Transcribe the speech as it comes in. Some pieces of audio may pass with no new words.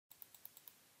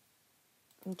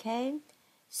Okay,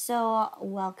 so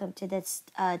welcome to this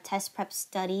test prep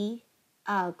study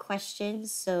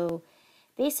questions. So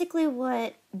basically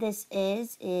what this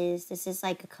is this is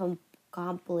like a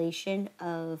compilation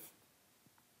of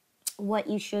what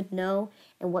you should know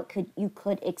and what you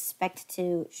could expect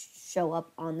to show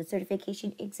up on the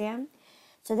certification exam.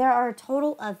 So there are a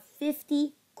total of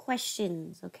 50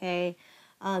 questions, okay?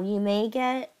 You may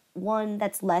get one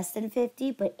that's less than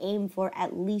 50, but aim for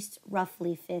at least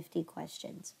roughly 50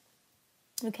 questions,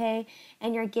 okay?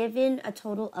 And you're given a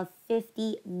total of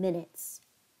 50 minutes,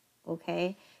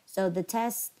 okay? So the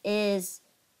test is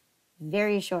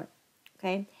very short,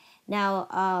 okay?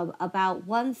 Now, about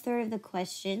 1/3 of the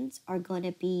questions are going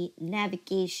to be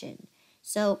navigation.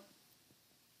 So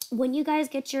when you guys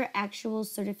get your actual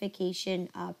certification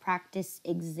practice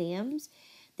exams,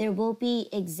 there will be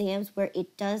exams where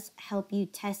it does help you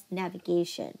test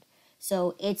navigation.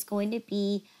 So it's going to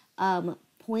be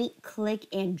point, click,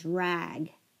 and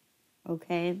drag,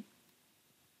 okay?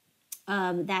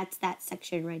 That's that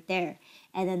section right there.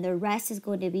 And then the rest is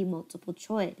going to be multiple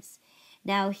choice.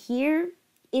 Now here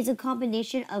is a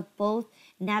combination of both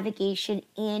navigation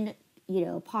and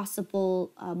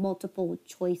possible multiple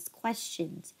choice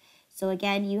questions. So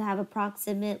again, you have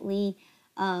approximately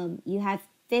you have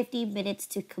 50 minutes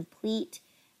to complete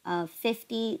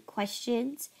 50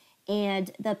 questions,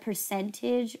 and the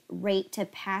percentage rate to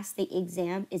pass the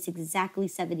exam is exactly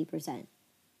 70%.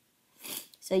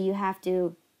 So you have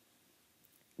to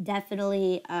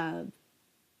definitely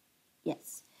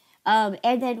yes.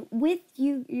 And then with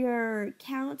your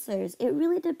counselors, it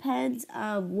really depends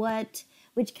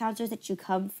which counselors that you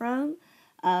come from.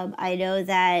 I know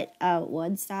that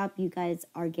One Stop, you guys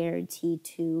are guaranteed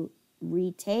 2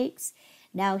 retakes.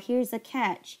 Now here's the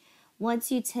catch: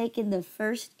 once you take in the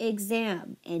first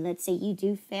exam, and let's say you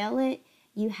do fail it,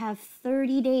 you have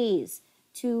 30 days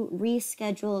to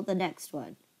reschedule the next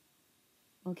one.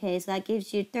 Okay, so that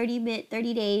gives you 30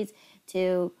 days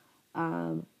to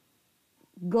go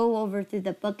over through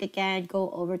the book again,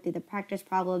 go over through the practice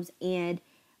problems, and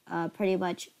pretty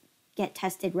much get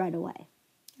tested right away.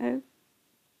 Okay.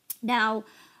 Now,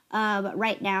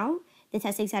 right now, the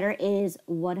testing center is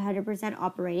 100%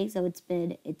 operating, so it's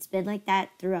been like that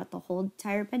throughout the whole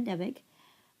entire pandemic.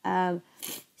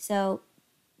 So,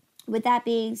 with that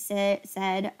being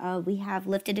said, we have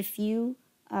lifted a few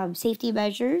safety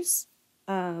measures.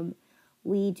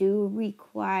 We do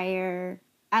require.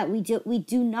 We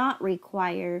do not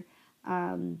require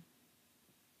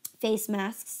face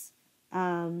masks,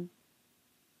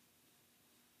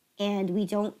 and we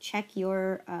don't check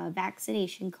your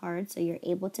vaccination card, so you're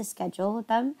able to schedule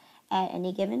them at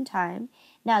any given time.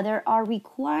 Now, there are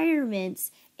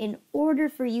requirements in order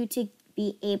for you to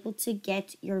be able to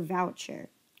get your voucher,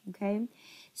 okay?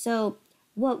 So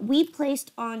what we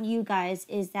placed on you guys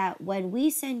is that when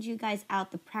we send you guys out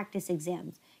the practice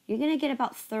exams, you're going to get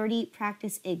about 30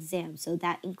 practice exams. So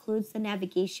that includes the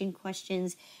navigation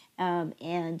questions,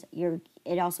 and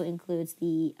it also includes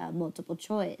the multiple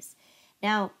choice.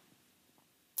 Now,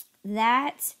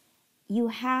 that you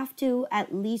have to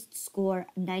at least score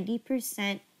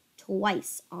 90%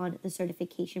 twice on the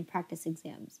certification practice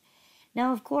exams.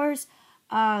 Now, of course,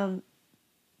 you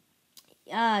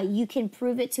can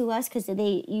prove it to us because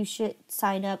you should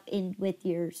sign up in with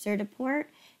your Cert report.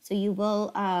 So you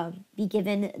will be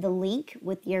given the link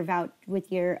with your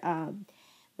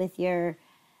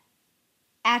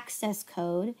access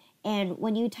code, and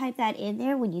when you type that in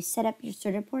there, when you set up your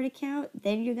Cert report account,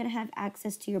 then you're going to have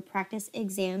access to your practice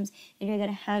exams, and you're going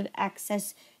to have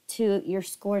access to your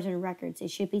scores and records. It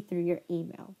should be through your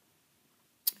email.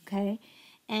 Okay?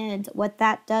 And what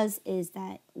that does is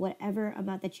that whatever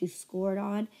amount that you scored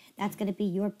on, that's going to be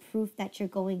your proof that you're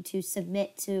going to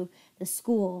submit to the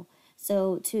school.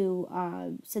 So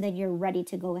then you're ready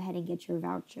to go ahead and get your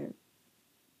voucher.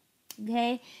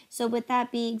 Okay. So with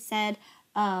that being said,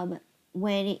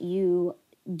 when you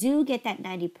do get that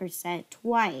 90%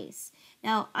 twice,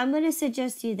 now I'm going to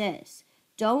suggest you this: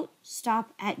 don't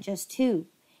stop at just 2.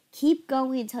 Keep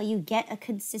going until you get a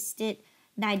consistent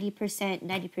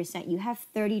 90%. You have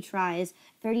 30 tries,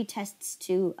 30 tests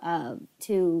to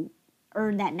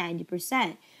earn that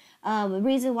 90%. The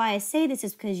reason why I say this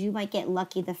is because you might get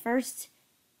lucky the first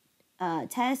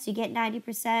test, you get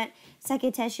 90%.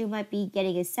 Second test, you might be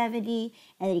getting a 70,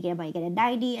 and then you might get a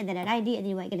 90, and then a 90, and then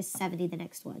you might get a 70 the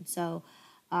next one. So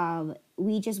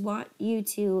we just want you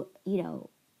to,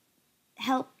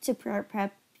 help to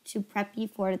prep you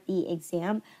for the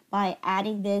exam by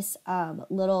adding this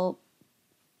little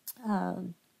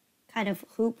kind of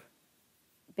hoop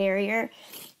barrier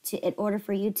in order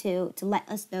for you to let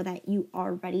us know that you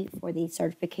are ready for the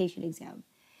certification exam.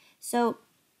 So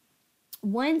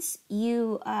once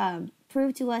you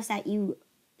prove to us that you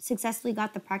successfully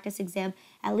got the practice exam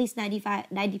at least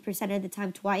 90% of the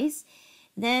time twice,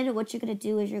 then what you're going to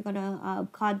do is you're going to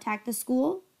contact the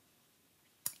school.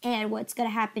 And what's going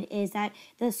to happen is that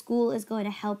the school is going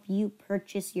to help you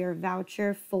purchase your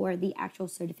voucher for the actual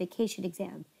certification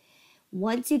exam.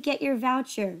 Once you get your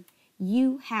voucher,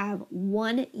 you have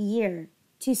 1 year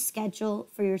to schedule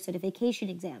for your certification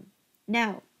exam.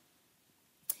 Now,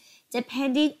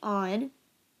 depending on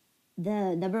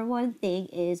the number one thing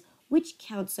is which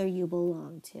counselor you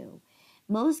belong to.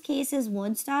 Most cases,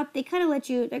 One Stop, they kind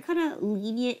of they're kind of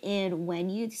lenient in when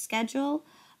you schedule,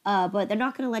 but they're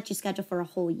not going to let you schedule for a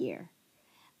whole year.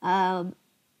 And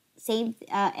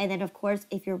then of course,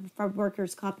 if you're from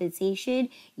workers' compensation,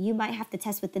 you might have to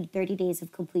test within 30 days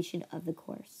of completion of the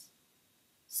course.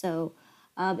 So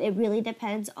it really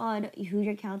depends on who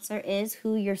your counselor is,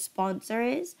 who your sponsor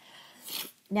is.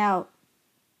 Now,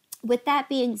 with that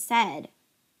being said,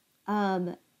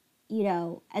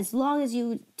 as long as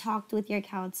you talked with your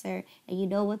counselor and you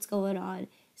know what's going on.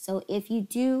 So if you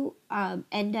do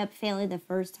end up failing the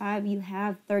first time, you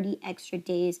have 30 extra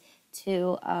days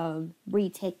to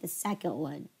retake the second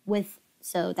one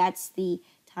so that's the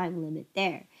time limit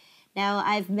there. Now,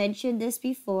 I've mentioned this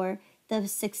before. The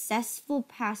successful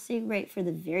passing rate for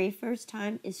the very first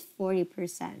time is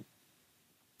 40%.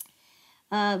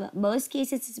 Most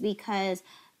cases it's because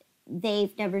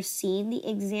they've never seen the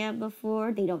exam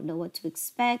before. They don't know what to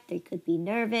expect. They could be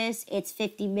nervous. It's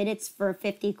 50 minutes for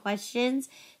 50 questions.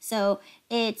 So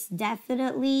it's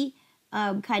definitely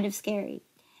kind of scary.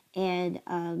 And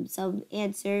some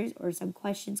answers or some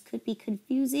questions could be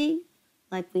confusing,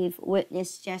 like we've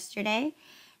witnessed yesterday.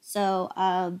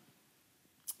 So,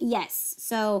 yes.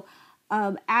 So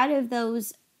out of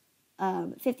those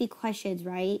 50 questions,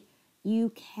 right,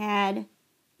 you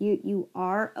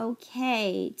are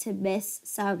okay to miss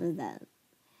some of them.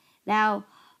 Now,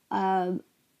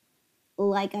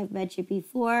 like I've mentioned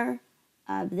before,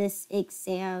 this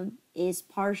exam is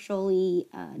partially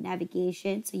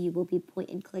navigation, so you will be point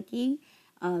and clicking,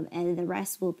 and the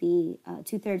rest will be,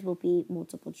 2/3 will be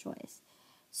multiple choice.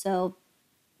 So,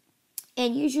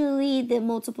 and usually the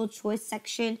multiple choice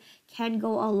section can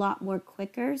go a lot more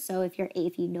quicker. So if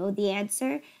you know the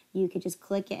answer, you can just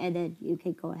click it and then you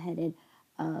can go ahead and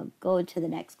go into the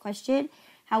next question.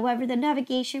 However, the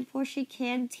navigation portion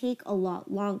can take a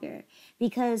lot longer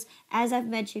because, as I've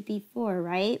mentioned before,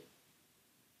 right,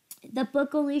 the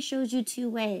book only shows you 2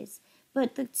 ways,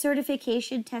 but the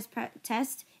certification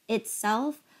test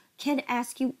itself can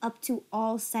ask you up to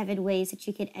all 7 ways that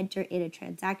you can enter in a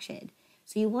transaction.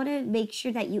 So you want to make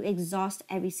sure that you exhaust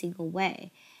every single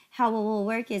way. How it will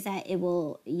work is that it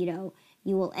will, you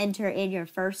will enter in your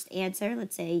first answer.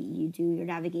 Let's say you do your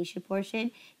navigation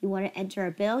portion. You want to enter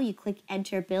a bill. You click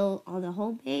enter bill on the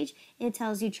home page. It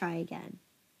tells you try again.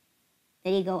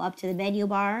 Then you go up to the menu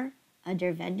bar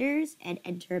under vendors and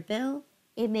enter a bill.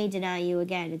 It may deny you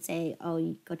again and say, oh,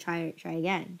 you go try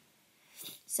again.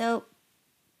 So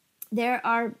there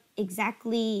are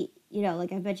exactly,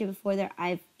 like I've mentioned before,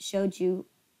 I've showed you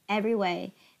every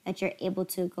way that you're able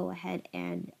to go ahead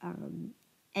and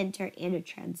enter in a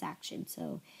transaction.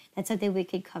 So that's something we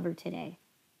could cover today.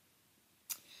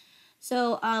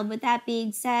 So with that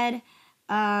being said,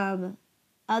 other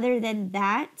than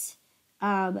that,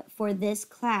 for this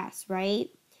class, right,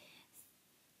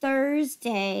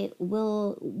 Thursday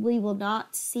we will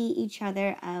not see each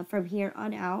other from here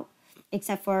on out,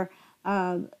 except for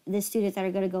the students that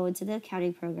are going to go into the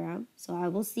accounting program. So I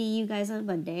will see you guys on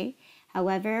Monday.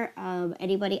 However,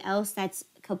 anybody else that's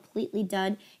completely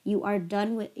done, we're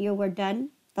done.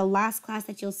 The last class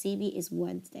that you'll see me is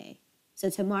Wednesday. So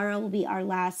tomorrow will be our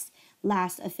last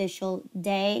official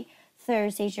day.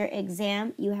 Thursday's your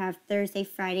exam. You have Thursday,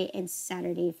 Friday, and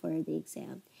Saturday for the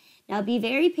exam. Now be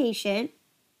very patient.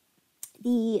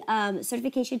 The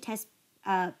certification test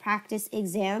practice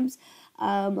exams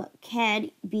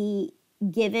can be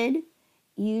given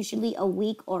usually a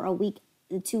week or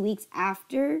 2 weeks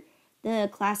after the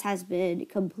class has been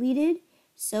completed.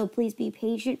 So please be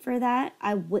patient for that.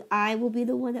 I will be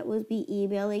the one that will be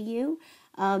emailing you.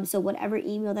 So whatever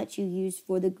email that you use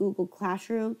for the Google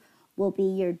Classroom will be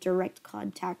your direct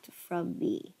contact from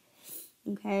me.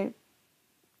 Okay.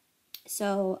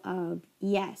 So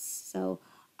yes. So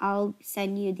I'll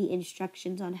send you the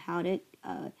instructions on how to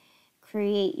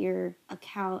create your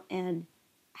account and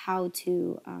how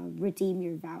to redeem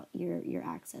your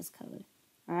access code.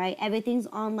 All right, everything's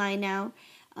online now.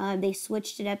 They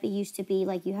switched it up. It used to be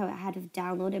like you had to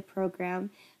download a program,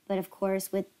 but of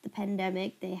course with the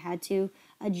pandemic, they had to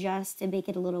adjust and make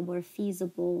it a little more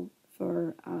feasible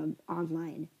for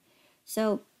online.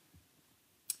 So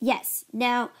Yes.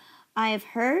 Now, I have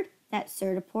heard that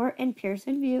Certiport and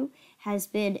Pearson VUE has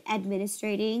been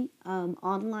administrating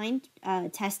online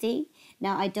testing.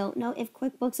 Now, I don't know if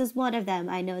QuickBooks is one of them.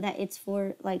 I know that it's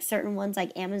for like certain ones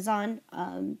like Amazon,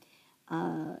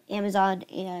 Amazon,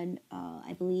 and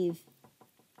I believe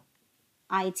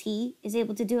IT is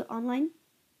able to do it online.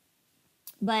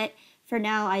 But for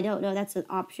now, I don't know that's an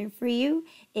option for you.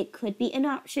 It could be an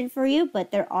option for you, but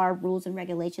there are rules and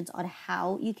regulations on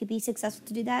how you could be successful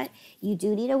to do that. You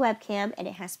do need a webcam, and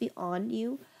it has to be on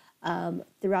you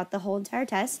throughout the whole entire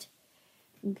test.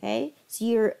 Okay,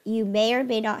 so you may or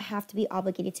may not have to be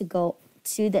obligated to go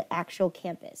to the actual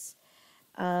campus,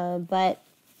 but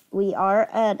we are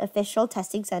an official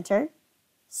testing center.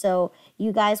 So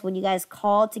you guys, when you guys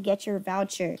call to get your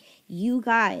voucher, you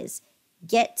guys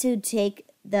get to take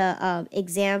the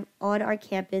exam on our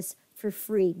campus for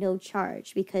free, no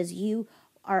charge, because you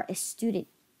are a student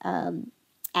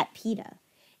at PETA.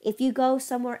 If you go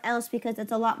somewhere else because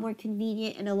it's a lot more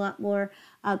convenient and a lot more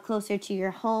closer to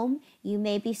your home, you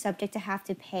may be subject to have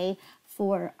to pay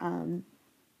for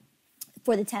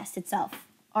the test itself,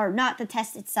 or not the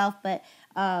test itself, but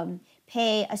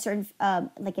pay a certain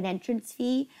like an entrance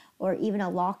fee or even a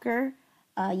locker.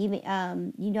 You may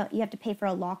you have to pay for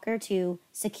a locker to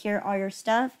secure all your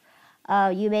stuff.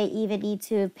 You may even need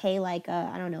to pay like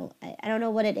I don't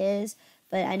know what it is,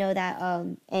 but I know that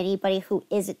anybody who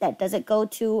that doesn't go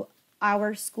to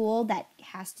our school that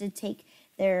has to take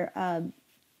their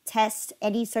test,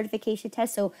 any certification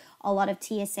test. So a lot of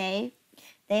TSA,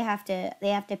 they have to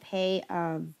pay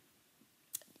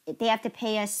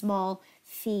a small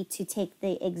fee to take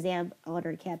the exam on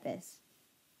our campus.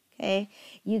 Okay,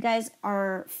 you guys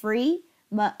are free,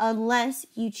 but unless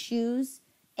you choose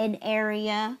an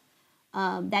area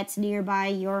that's nearby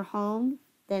your home,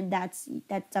 then that's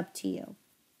up to you.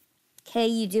 Okay,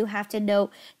 you do have to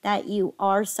note that you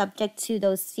are subject to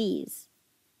those fees.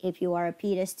 If you are a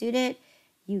PETA student,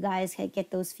 you guys can get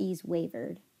those fees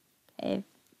waived. Okay.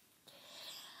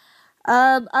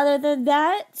 Other than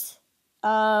that,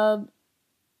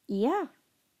 yeah,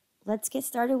 let's get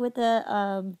started with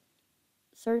the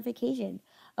certification.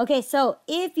 Okay, so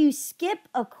if you skip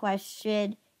a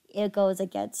question, it goes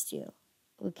against you.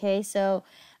 Okay, so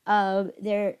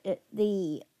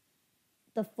the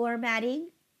formatting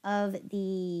of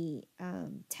the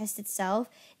test itself,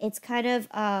 it's kind of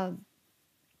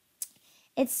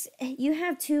you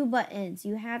have two buttons.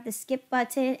 You have the skip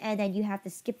button, and then you have the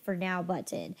skip for now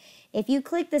button. If you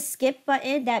click the skip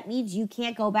button, that means you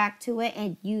can't go back to it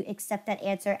and you accept that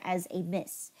answer as a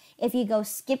miss. If you go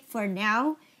skip for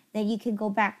now, then you can go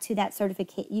back to that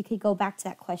you can go back to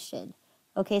that question.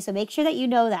 Okay, so make sure that you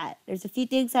know that. There's a few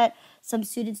things that some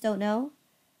students don't know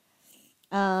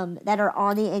that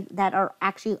are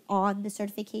actually on the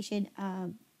certification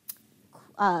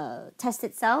test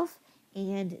itself,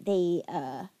 and they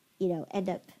end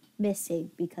up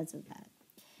missing because of that.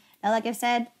 Now, like I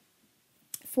said,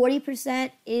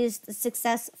 40% is the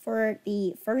success for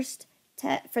the first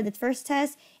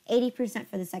test, 80%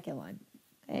 for the second one.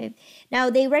 Okay. Now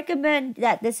they recommend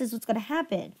that this is what's going to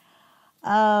happen.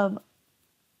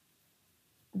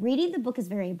 Reading the book is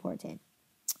very important.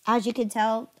 As you can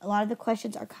tell, a lot of the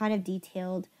questions are kind of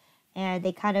detailed, and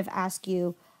they kind of ask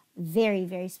you very,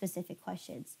 very specific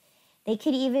questions. They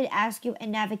could even ask you a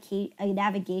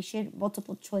navigation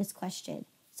multiple choice question.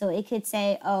 So it could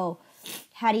say, oh,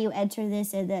 how do you enter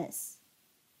this and this?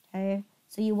 Okay.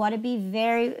 So you want to be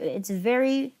it's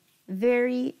very,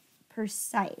 very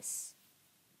precise.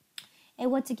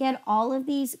 And once again, all of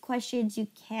these questions you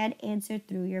can answer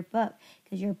through your book,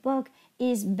 because your book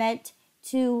is meant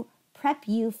to prep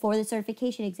you for the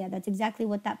certification exam. That's exactly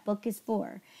what that book is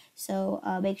for. So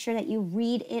make sure that you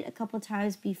read it a couple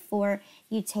times before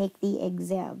you take the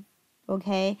exam.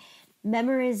 Okay?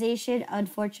 Memorization,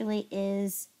 unfortunately,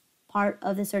 is part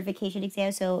of the certification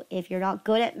exam. So if you're not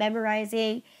good at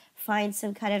memorizing, find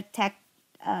some kind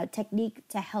of technique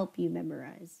to help you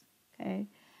memorize. Okay?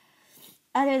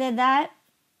 Other than that,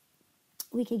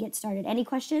 we can get started. Any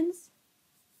questions?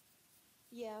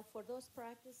 Yeah, for those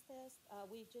practice tests,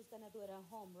 we're just gonna do it at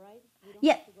home, right? We don't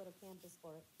Yeah. have to go to campus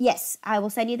for it. Yes, I will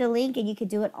send you the link, and you can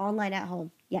do it online at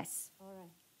home. Yes. All right.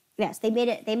 Yes, they made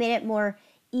it more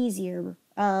easier.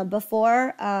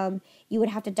 Before, you would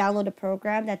have to download a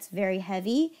program that's very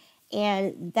heavy,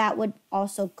 and that would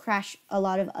also crash a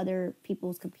lot of other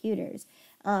people's computers.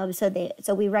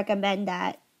 So we recommend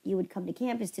that you would come to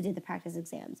campus to do the practice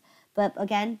exams. But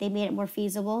again, they made it more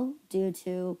feasible due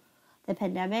to the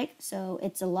pandemic, so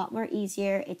it's a lot more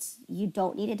easier. You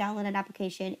don't need to download an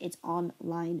application. It's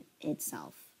online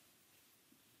itself.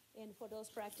 And for those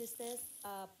practice tests,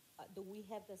 do we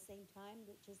have the same time,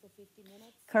 just the 50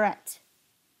 minutes? Correct.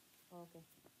 Okay.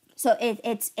 So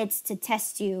it's to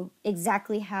test you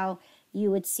exactly how you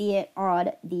would see it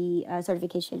on the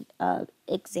certification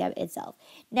exam itself.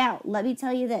 Now, let me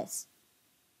tell you this.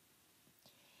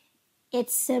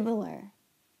 It's similar.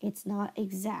 It's not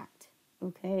exact,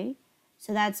 okay?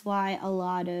 So that's why a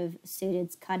lot of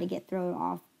students kind of get thrown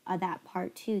off of that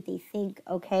part too. They think,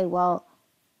 okay, well,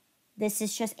 this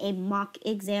is just a mock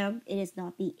exam. It is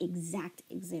not the exact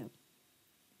exam,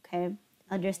 okay?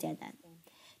 Understand that.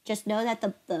 Just know that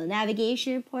the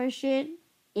navigation portion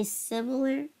is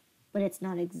similar, but it's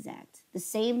not exact. The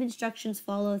same instructions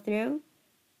follow through,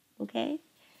 okay?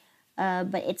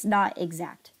 But it's not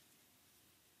exact.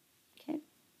 Okay?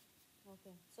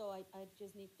 Okay. So I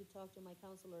just need to talk to my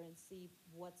counselor and see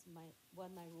what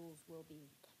my rules will be.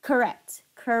 Correct.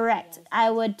 Yes. I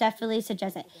would definitely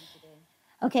suggest it. Today.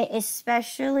 Okay,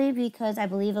 especially because I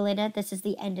believe, Elena, this is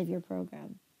the end of your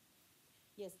program.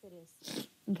 Yes, it is.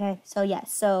 Okay, so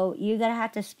yes, so you're gonna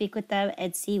have to speak with them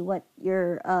and see what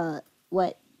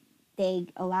what they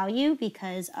allow you,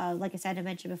 because like I said, I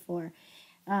mentioned before,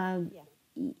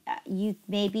 you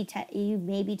may be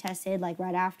tested like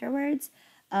right afterwards,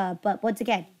 but once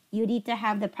again, you need to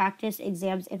have the practice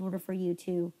exams in order for you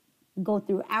to go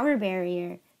through our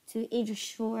barrier to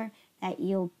ensure that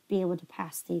you'll be able to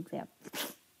pass the exam.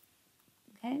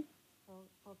 Okay. Oh,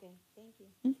 okay. Thank you.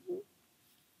 Mm-hmm.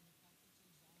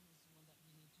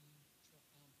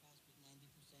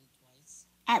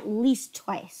 At least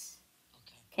twice.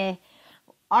 Okay.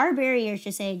 Our barrier is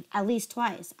just saying at least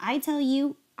twice.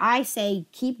 I say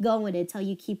keep going until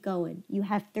you keep going. You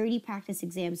have 30 practice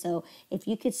exams, so if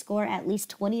you could score at least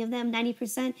 20 of them,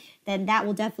 90%, then that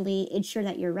will definitely ensure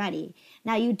that you're ready.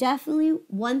 Now,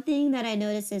 one thing that I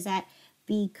noticed is that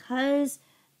because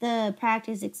the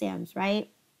practice exams, right,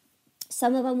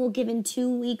 some of them will give in 2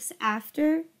 weeks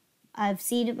after. I've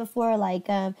seen it before, like,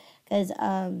 because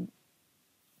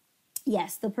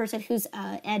yes, the person who's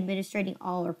administrating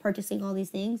all or purchasing all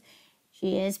these things,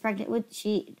 she is pregnant with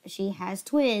she has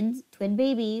twin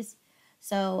babies,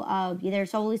 so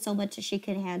there's only so much that she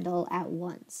can handle at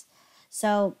once.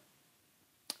 So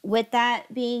with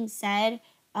that being said,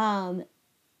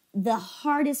 the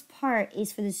hardest part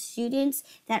is for the students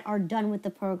that are done with the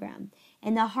program.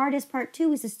 And the hardest part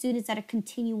too is the students that are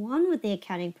continue on with the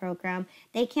accounting program.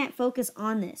 They can't focus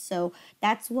on this. So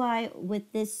that's why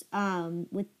with this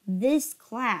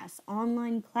class,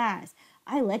 online class,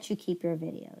 I let you keep your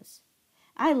videos.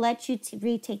 I let you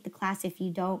retake the class if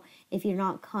you're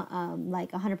not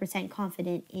like 100%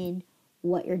 confident in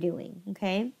what you're doing.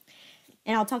 Okay.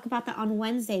 And I'll talk about that on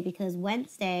Wednesday, because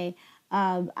Wednesday,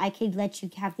 I could let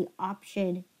you have the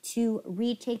option to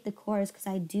retake the course, because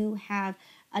I do have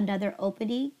another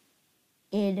opening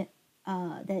in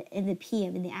the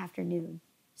PM, in the afternoon.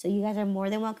 So you guys are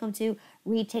more than welcome to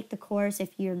retake the course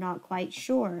if you're not quite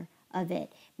sure of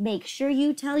it. Make sure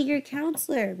you tell your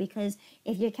counselor, because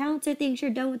if your counselor thinks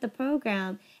you're done with the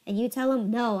program and you tell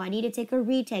them, no, I need to take a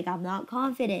retake, I'm not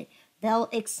confident, they'll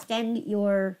extend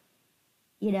your,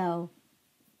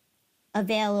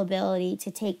 availability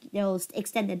to take, they'll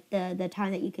extend the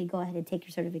time that you can go ahead and take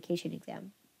your certification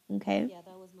exam. Okay? Yeah,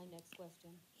 that was my next question.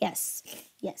 Yes.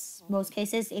 Okay. Most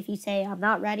cases, if you say, I'm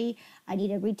not ready, I need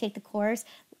to retake the course,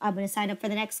 I'm going to sign up for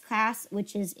the next class,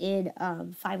 which is in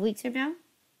 5 weeks from now.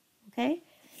 Okay?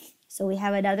 So we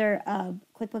have another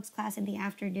QuickBooks class in the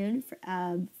afternoon.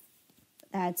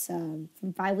 That's from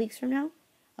 5 weeks from now.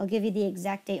 I'll give you the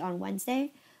exact date on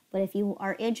Wednesday. But if you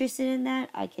are interested in that,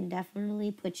 I can definitely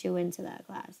put you into that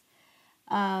class.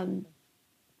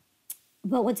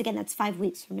 But once again, that's 5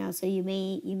 weeks from now. So you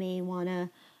may want to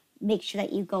make sure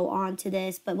that you go on to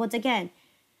this. But once again,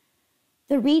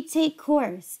 the retake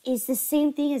course is the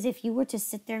same thing as if you were to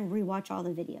sit there and rewatch all the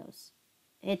videos.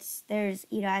 There's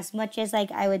as much as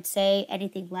like I would say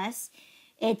anything less,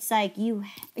 it's like you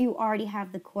already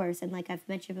have the course. And like I've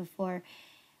mentioned before,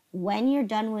 when you're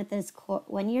done with this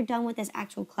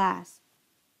actual class,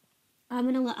 I'm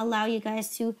going to allow you guys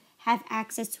to have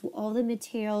access to all the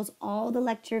materials, all the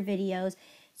lecture videos,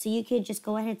 so you can just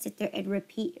go ahead and sit there and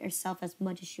repeat yourself as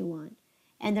much as you want.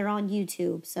 And they're on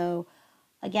YouTube. So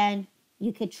again,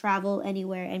 you could travel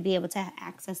anywhere and be able to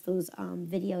access those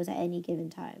videos at any given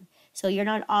time. So you're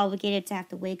not obligated to have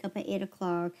to wake up at 8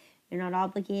 o'clock. You're not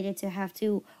obligated to have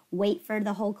to wait for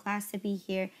the whole class to be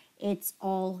here. It's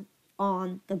all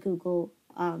on the Google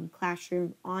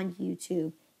Classroom, on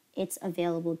YouTube. It's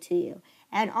available to you.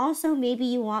 And also maybe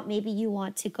you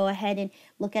want to go ahead and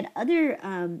look at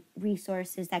other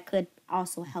resources that could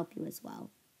also help you as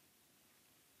well.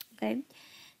 Okay.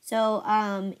 So,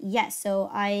 yes, so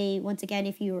once again,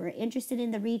 if you are interested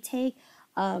in the retake,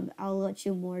 I'll let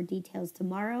you more details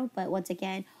tomorrow. But once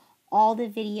again, all the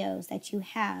videos that you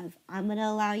have, I'm going to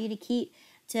allow you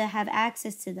to have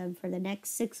access to them for the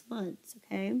next 6 months,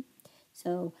 okay?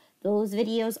 So those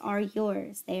videos are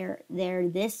yours. They're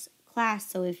this class.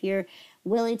 So if you're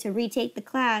willing to retake the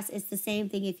class, it's the same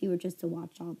thing if you were just to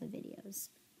watch all the videos.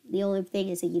 The only thing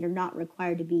is that you're not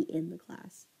required to be in the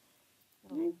class.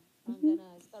 Oh, I'm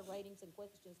gonna start writing some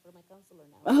questions for my counselor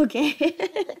now. Okay.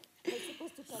 I'm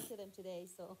supposed to talk to them today,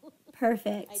 so I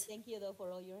Perfect. thank you though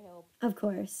for all your help. Of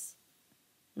course.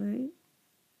 All right.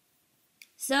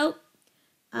 So,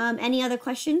 any other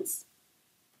questions?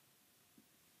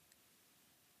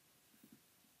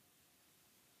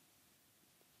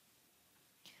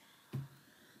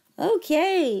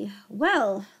 Okay,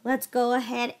 well, let's go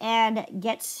ahead and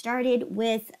get started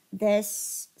with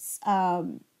this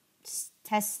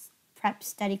test prep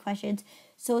study questions.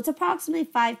 So it's approximately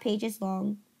 5 pages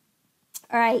long.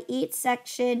 All right, each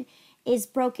section is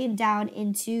broken down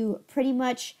into pretty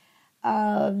much,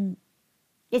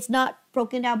 it's not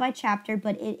broken down by chapter,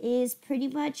 but it is pretty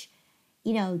much,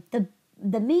 the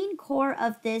main core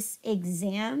of this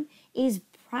exam is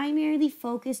primarily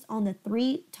focused on the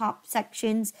 3 top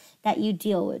sections that you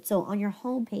deal with. So on your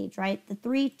homepage, right, the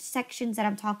 3 sections that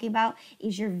I'm talking about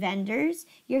is your vendors,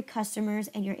 your customers,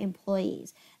 and your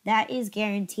employees. That is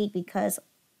guaranteed because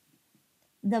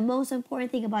the most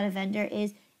important thing about a vendor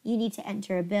is you need to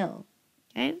enter a bill,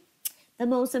 okay? The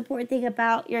most important thing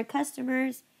about your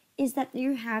customers is that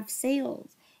you have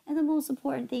sales. And the most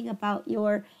important thing about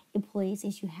your employees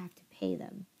is you have to pay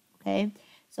them, okay?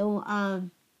 So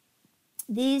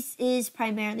this is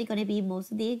primarily going to be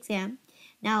most of the exam.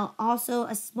 Now, also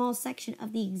a small section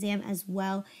of the exam as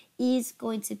well is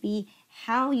going to be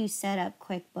how you set up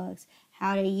QuickBooks.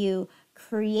 How do you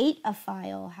create a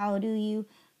file? How do you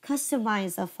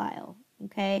customize a file?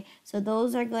 Okay, so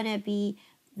those are going to be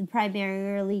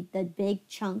primarily the big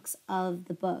chunks of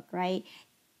the book, right?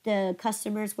 The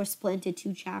customers were split into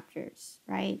 2 chapters,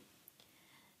 right?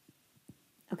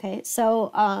 Okay,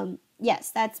 so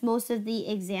yes, that's most of the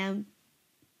exam.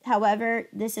 However,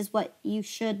 this is what you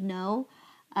should know,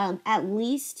 at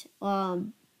least, a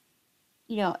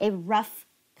rough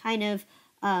kind of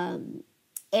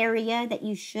area that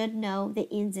you should know the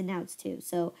ins and outs to.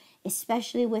 So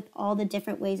especially with all the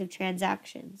different ways of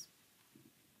transactions.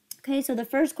 Okay, so the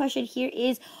first question here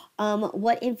is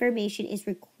what information is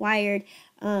required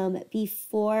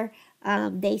before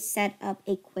they set up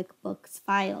a QuickBooks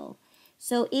file.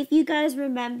 So if you guys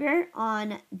remember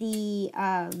on the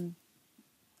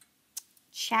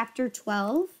chapter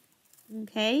 12,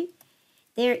 okay,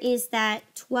 there is that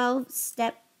 12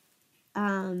 steps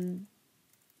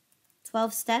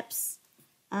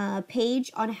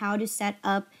page on how to set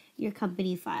up your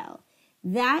company file.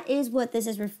 That is what this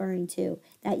is referring to,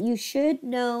 that you should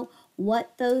know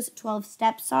what those 12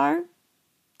 steps are,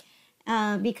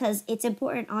 because it's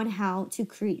important on how to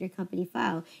create your company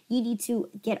file. You need to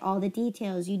get all the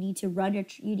details. You need to run a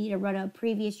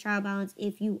previous trial balance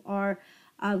if you are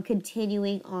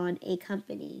continuing on a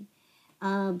company.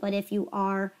 But if you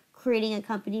are creating a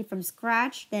company from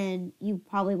scratch, then you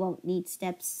probably won't need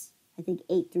steps, I think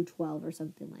 8 through 12 or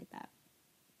something like that.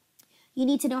 You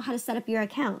need to know how to set up your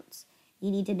accounts. You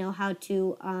need to know how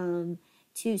to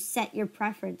set your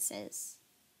preferences.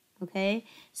 Okay,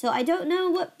 so I don't know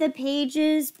what the page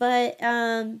is, but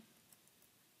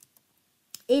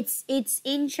it's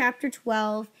in chapter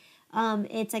 12.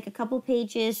 It's like a couple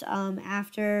pages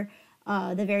after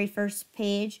the very first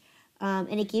page,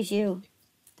 and it gives you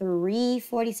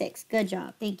 346. Good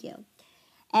job, thank you.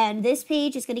 And this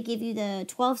page is going to give you the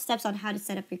 12 steps on how to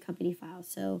set up your company file.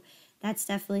 So that's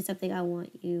definitely something I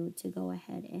want you to go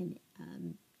ahead and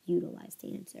utilize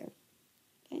to answer.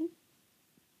 Okay.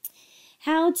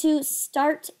 How to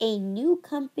start a new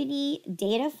company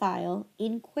data file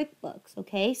in QuickBooks.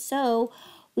 Okay, so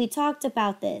we talked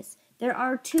about this. There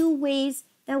are 2 ways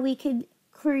that we can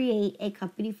create a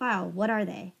company file. What are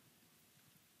they?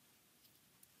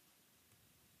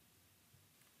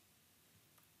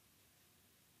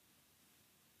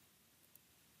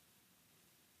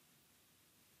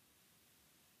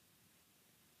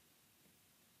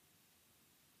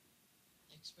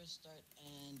 Express Start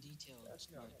and Detailed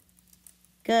Start.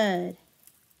 Good.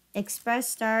 Express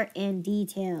Start and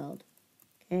Detailed.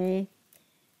 Okay.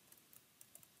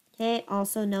 Okay,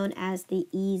 also known as the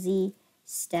Easy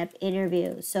Step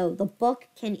Interview. So the book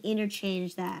can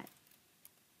interchange that.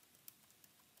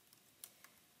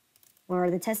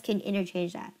 Or the test can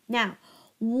interchange that. Now,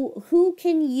 who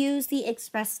can use the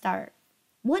Express Start?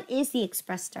 What is the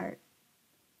Express Start?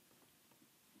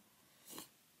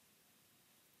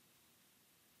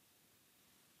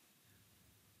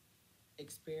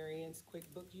 Experienced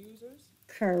QuickBook users?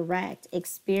 Correct.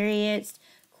 Experienced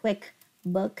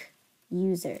QuickBook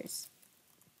users.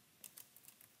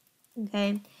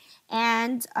 Okay.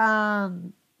 And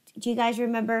do you guys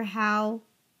remember how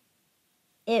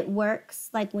it works?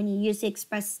 Like when you use the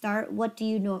Express Start, what do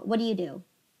you know? What do you do?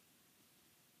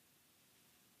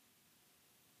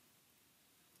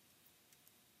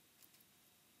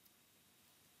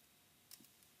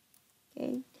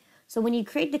 Okay. So when you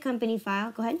create the company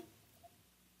file, go ahead.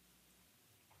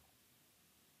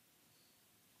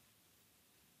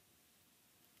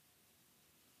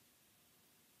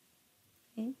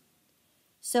 Okay.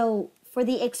 So for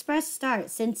the Express Start,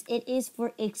 since it is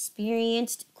for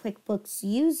experienced QuickBooks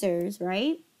users,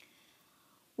 right?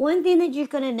 One thing that you're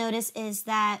going to notice is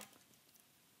that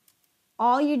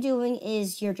all you're doing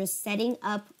is you're just setting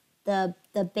up the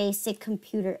basic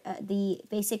computer, the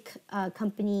basic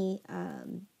company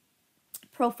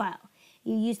profile.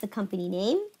 You use the company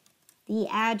name, the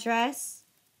address,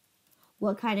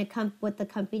 what kind of what the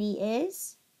company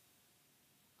is,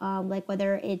 like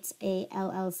whether it's a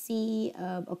LLC,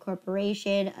 a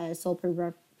corporation, a sole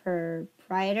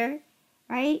proprietor,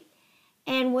 right?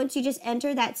 And once you just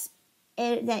enter that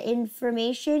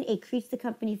information, it creates the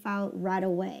company file right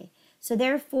away. So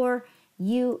therefore,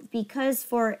 because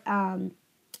for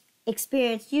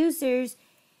experienced users,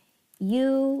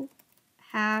 you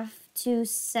have to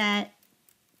set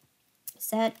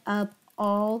up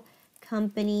all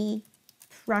company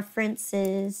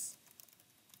preferences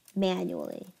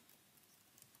manually.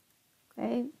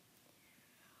 Okay?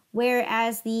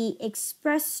 Whereas the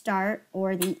Express Start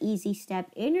or the Easy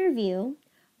Step interview,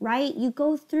 right, you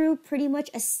go through pretty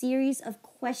much a series of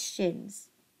questions,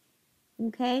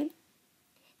 okay,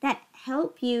 that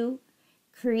help you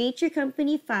create your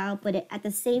company file, but at the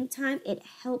same time, it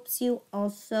helps you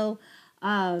also,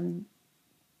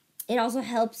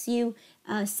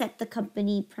 set the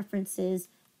company preferences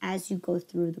as you go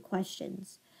through the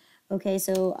questions. Okay,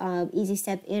 so Easy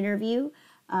Step interview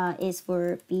is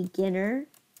for beginner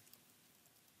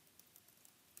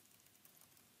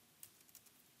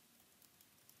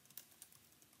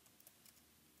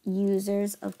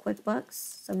users of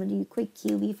QuickBooks. So I'm going to do Quick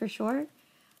QB for short.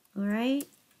 All right.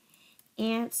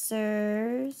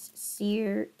 Answer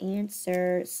series.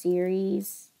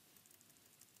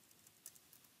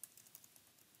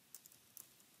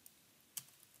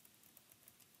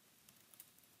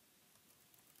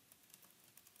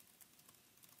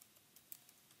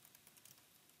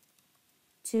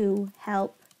 To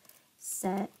help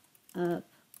set up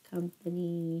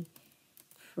company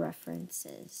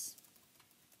preferences.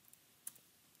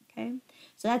 Okay,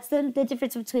 so that's the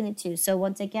difference between the two. So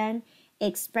once again,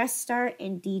 Express Start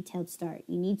and Detailed Start.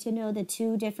 You need to know the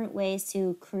two different ways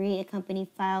to create a company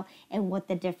file and what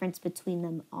the difference between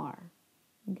them are.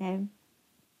 Okay.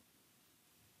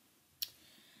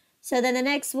 So then the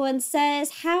next one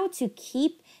says how to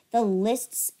keep the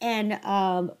lists and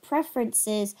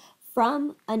preferences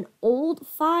from an old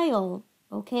file,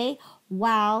 okay,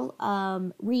 while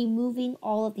removing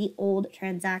all of the old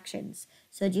transactions.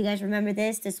 So do you guys remember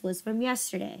this? This was from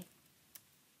yesterday.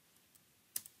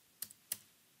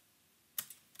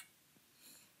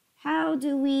 How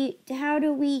do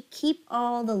we keep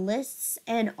all the lists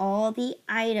and all the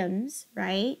items,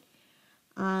 right,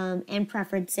 and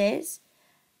preferences,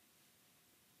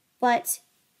 but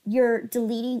you're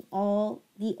deleting all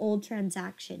the old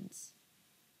transactions?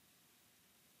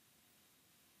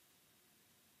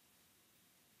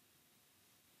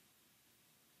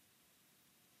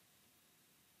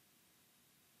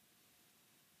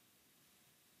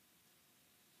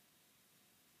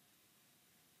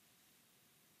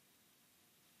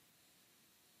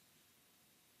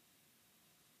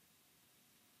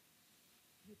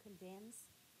 You condense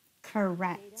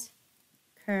Correct. data?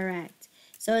 Correct.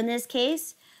 So in this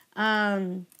case,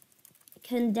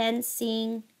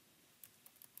 condensing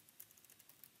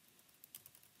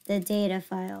the data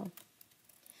file.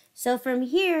 So from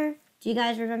here, do you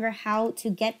guys remember how to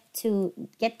get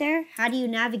there? How do you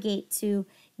navigate to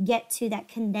get to that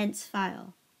condensed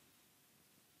file?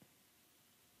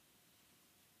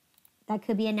 That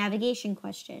could be a navigation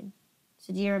question.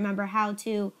 So do you remember how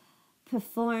to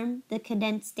perform the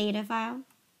condensed data file?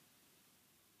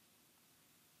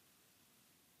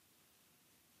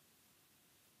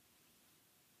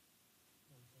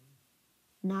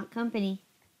 Not company.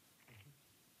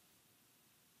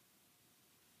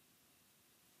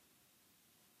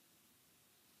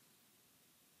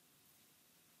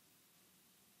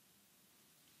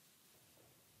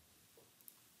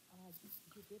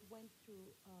 You did went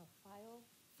through file,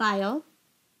 File.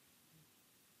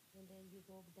 and then you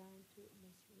go down to,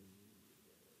 let's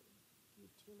read,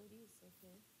 Utilities,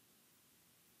 okay.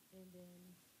 And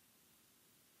then,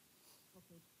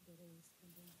 okay, there is,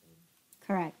 and then the,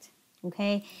 Correct.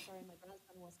 Okay. I'm sorry, my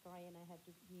grandson was crying, I had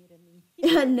to mute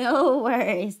him. No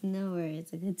worries. No worries.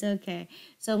 It's okay.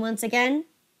 So once again,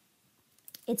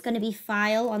 it's going to be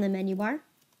file on the menu bar.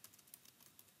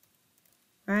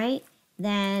 Right?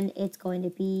 Then it's going to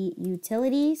be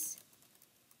utilities.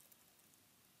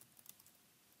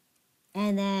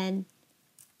 And then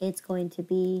it's going to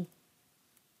be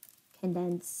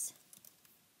condense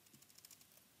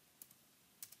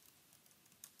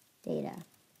data.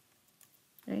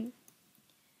 Right?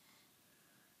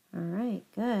 All right,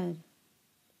 good.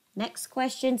 Next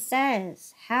question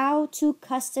says, how to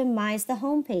customize the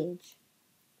homepage.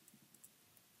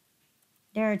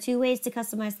 There are 2 ways to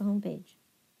customize the homepage.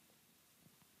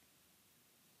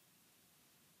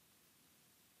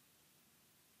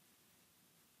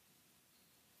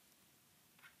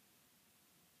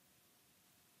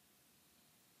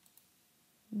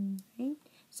 Okay.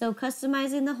 So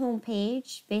customizing the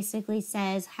homepage basically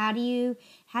says, how do you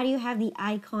have the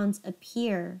icons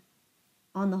appear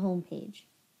on the homepage?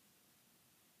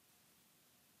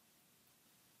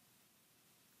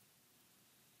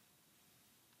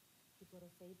 You go to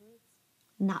favorites.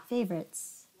 Not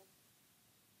favorites.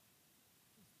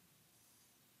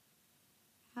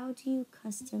 How do you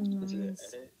customize? Edit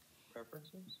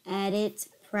preferences? Edit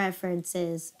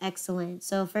preferences. Excellent.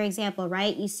 So for example,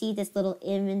 right, you see this little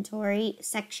inventory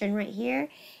section right here.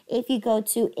 If you go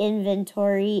to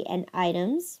inventory and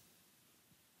items,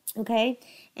 okay,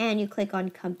 and you click on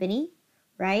company,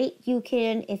 right, you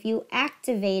can, if you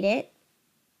activate it,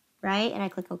 right, and I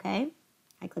click OK,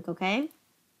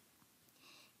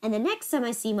 and the next time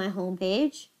I see my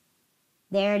homepage,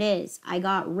 there it is. I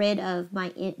got rid of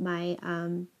my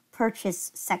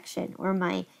purchase section or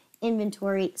my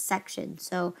inventory section.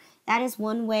 So that is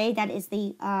one way. That is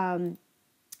the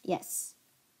yes,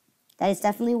 that is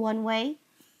definitely one way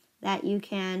that you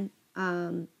can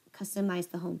customize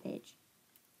the homepage.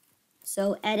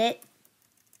 So edit,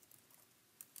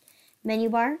 menu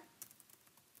bar,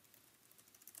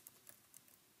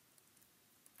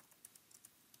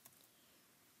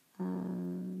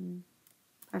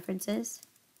 preferences,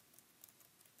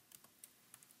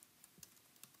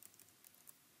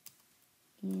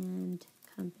 and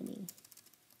company.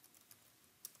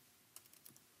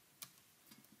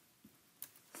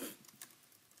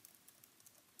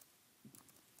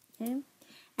 Okay, and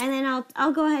then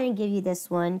I'll go ahead and give you this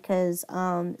one because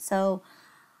so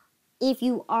if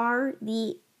you are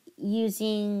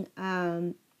using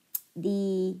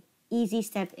the easy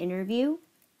step interview,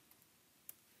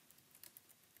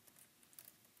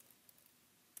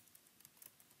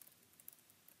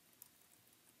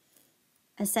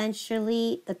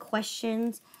 essentially the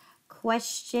questions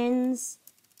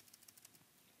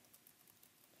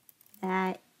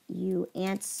that you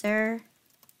answer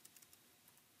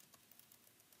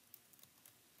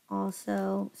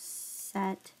also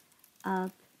set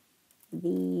up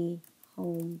the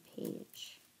home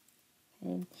page.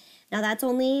 Okay. Now that's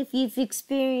only if you've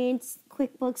experienced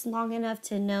QuickBooks long enough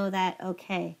to know that,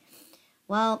 okay,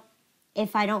 well,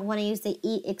 if I don't want to use the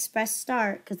Express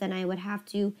Start, because then I would have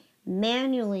to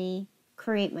manually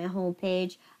create my home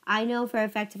page, I know for a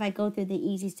fact if I go through the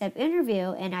easy step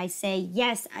interview and I say,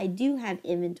 yes, I do have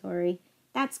inventory,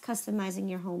 that's customizing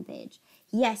your home page.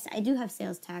 Yes, I do have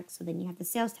sales tax, so then you have the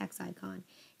sales tax icon.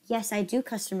 Yes, I do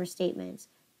customer statements,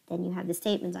 then you have the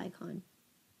statements icon.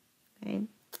 Okay.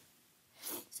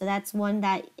 So that's one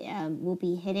that will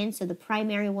be hidden. So the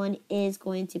primary one is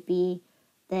going to be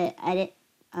the edit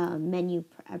menu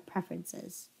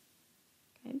preferences.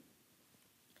 Okay.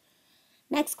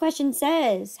 Next question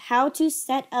says how to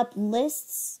set up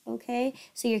lists. Okay,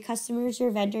 so your customers, your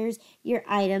vendors, your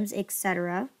items,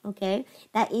 etc. Okay,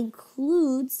 that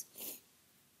includes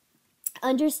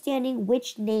understanding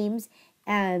which names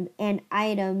and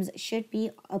items should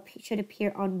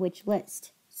appear on which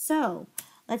list. So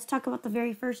let's talk about the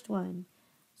very first one.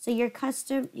 So your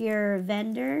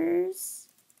vendors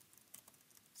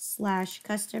 /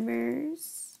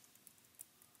 customers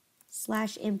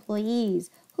 / employees.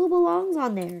 Who belongs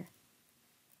on there?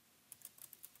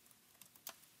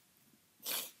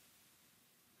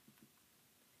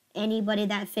 Anybody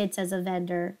that fits as a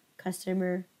vendor,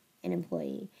 customer, and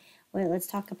employee. Wait, let's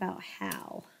talk about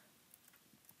how.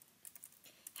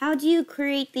 How do you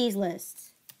create these lists?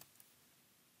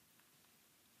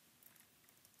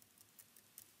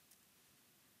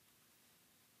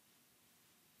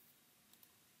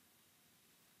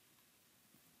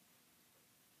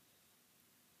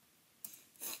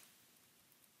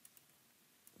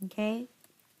 Okay.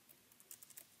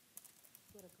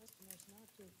 Go to customers now.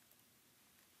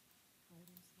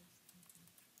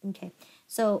 Okay,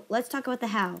 so let's talk about the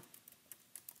how.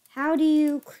 How do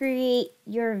you create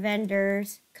your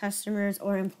vendors, customers,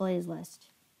 or employees list?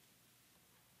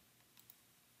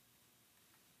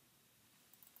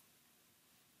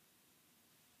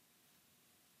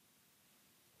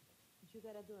 You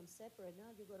gotta do them separate, no?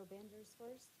 You go to vendors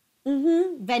first,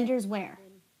 Mm-hmm. Vendors where?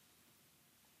 then,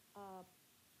 uh,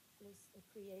 let's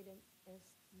create an,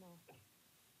 no.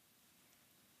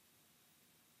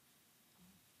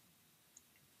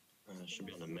 It should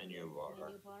be on the menu bar.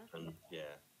 Menu bar. And yeah,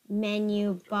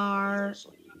 Menu bar.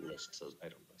 so list says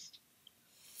item list.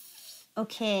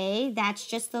 Okay, that's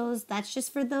just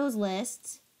for those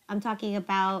lists. I'm talking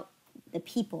about the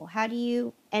people. How do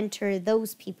you enter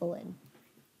those people in?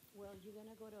 Well, you're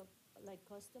gonna go to like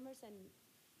customers and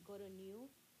go to new,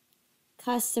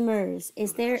 Customers.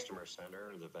 Is The there customer center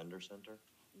or the vendor center?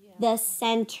 yeah. the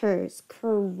centers?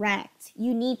 Correct.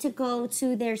 You need to go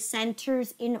to their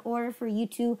centers in order for you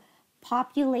to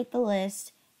populate the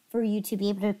list for you to be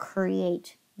able to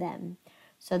create them.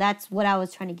 So that's what I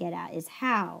was trying to get at is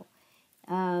how.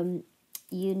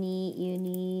 You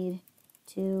need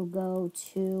to go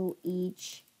to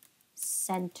each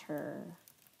center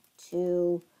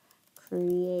to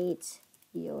create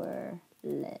your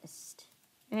list.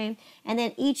 Okay, and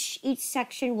then each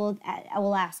section will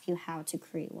ask you how to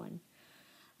create one.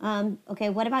 Okay,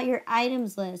 what about your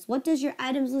items list? What does your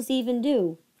items list even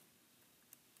do?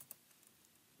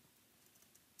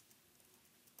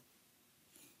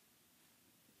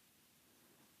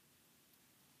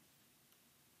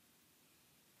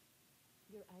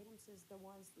 Your items is the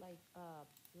ones like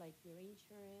your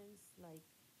insurance, like,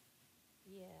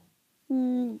 yeah.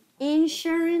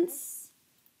 Insurance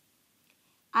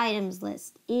items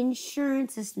list.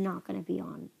 Insurance is not going to be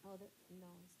on. Oh, no, it's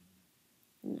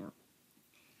not. No.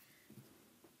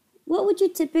 What would you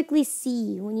typically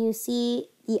see when you see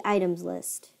the items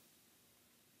list?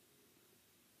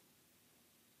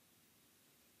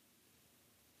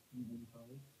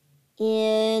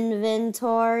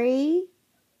 Inventory.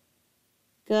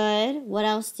 Good. What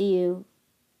else do you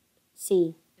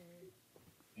see?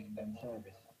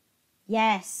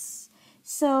 Yes.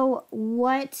 So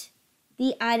what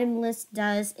the item list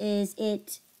does is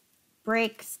it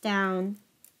breaks down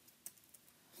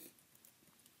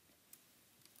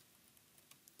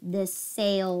the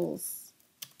sales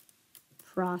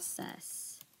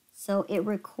process. So it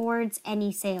records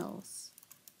any sales.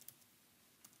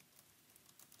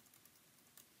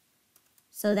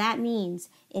 So that means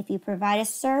if you provide a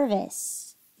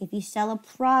service, if you sell a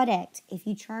product, if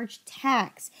you charge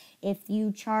tax, if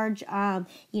you charge,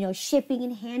 shipping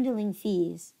and handling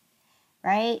fees,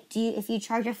 right? If you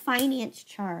charge a finance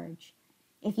charge,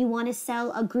 if you want to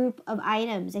sell a group of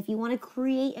items, if you want to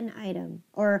create an item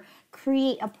or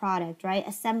create a product, right?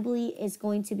 Assembly is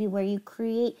going to be where you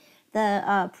create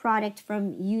the product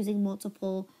from using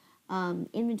multiple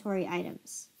inventory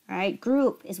items, right?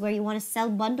 Group is where you want to sell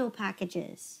bundle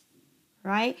packages,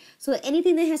 right? So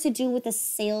anything that has to do with the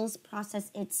sales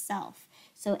process itself.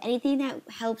 So anything that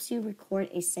helps you record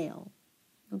a sale,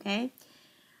 okay?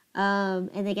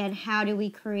 And again, how do we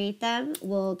create them?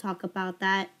 We'll talk about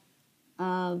that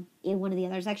in one of the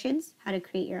other sections, how to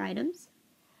create your items.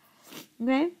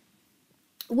 Okay?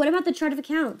 What about the chart of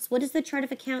accounts? What does the chart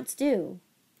of accounts do?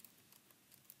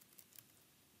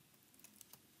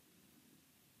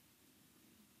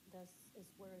 Is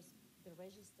where the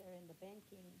register and the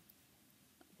banking.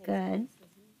 Good.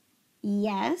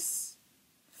 Yes.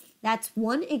 That's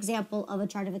one example of a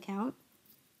chart of account.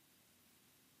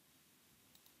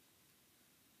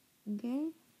 Okay.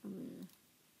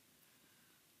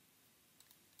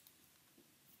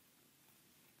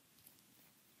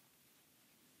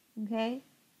 Okay.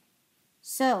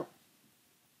 So,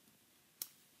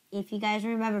 if you guys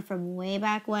remember from way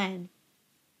back when,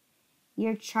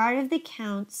 your chart of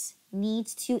accounts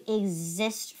needs to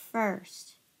exist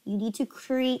first. You need to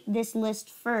create this list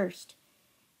first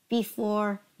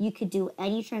before you could do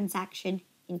any transaction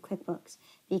in QuickBooks.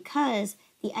 Because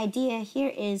the idea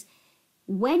here is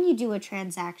when you do a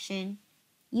transaction,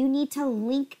 you need to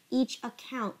link each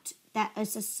account that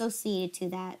is associated to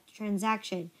that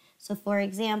transaction. So for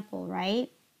example,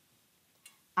 right?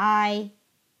 I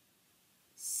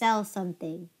sell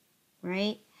something,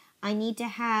 right? I need to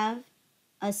have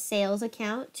a sales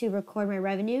account to record my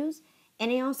revenues,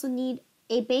 and I also need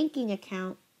a banking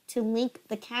account to link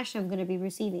the cash I'm going to be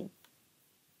receiving.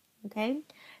 Okay?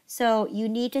 So you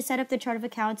need to set up the chart of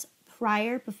accounts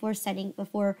before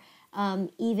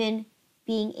even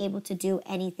being able to do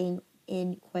anything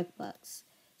in QuickBooks.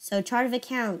 So chart of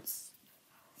accounts,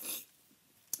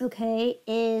 okay,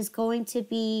 is going to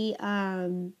be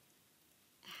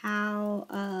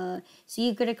how, so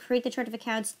you're going to create the chart of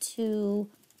accounts to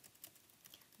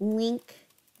link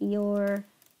your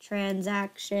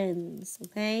transactions,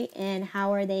 okay? And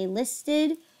how are they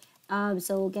listed?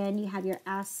 So again, you have your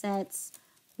assets,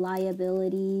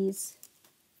 liabilities.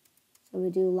 So we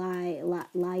do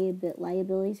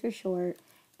liabilities for short,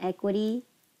 equity,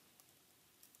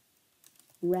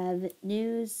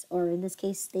 revenues, or in this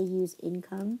case, they use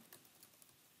income,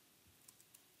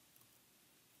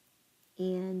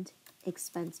 and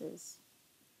expenses.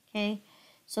 Okay,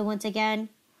 so once again,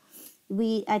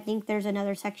 I think there's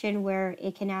another section where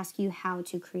it can ask you how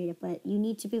to create it, but you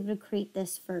need to be able to create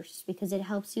this first because it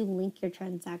helps you link your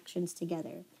transactions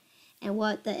together. And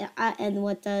what the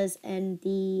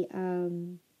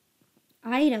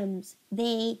items,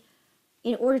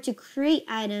 in order to create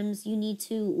items, you need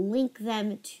to link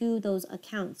them to those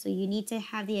accounts. So you need to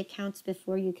have the accounts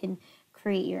before you can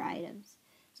create your items.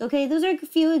 So, okay, those are a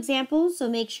few examples. So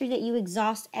make sure that you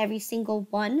exhaust every single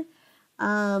one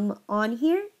on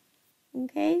here.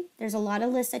 Okay, there's a lot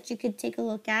of lists that you could take a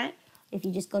look at. If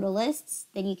you just go to lists,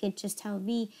 then you could just tell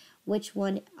me which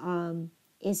one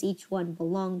is each one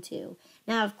belong to.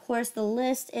 Now, of course, the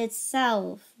list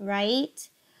itself, right?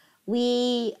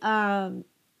 We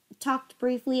talked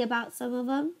briefly about some of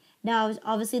them. Now,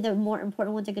 obviously, the more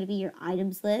important ones are going to be your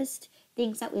items list,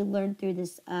 things that we learned through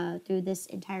this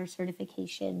entire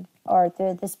certification or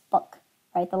through this book,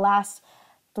 right? The last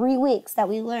 3 weeks that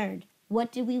we learned.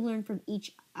 What did we learn from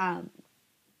each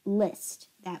list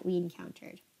that we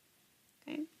encountered?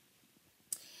 Okay,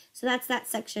 so that's that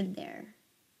section there.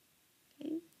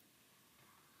 Okay.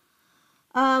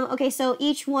 Okay, so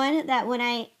each one that when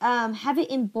I have it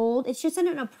in bold, it's just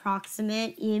an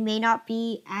approximate. It may not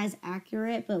be as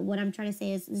accurate, but what I'm trying to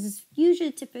say is this is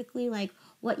usually typically like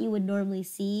what you would normally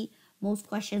see. Most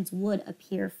questions would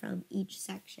appear from each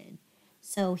section.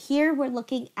 So here we're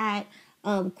looking at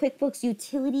QuickBooks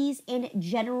utilities and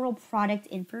general product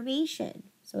information.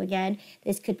 So again,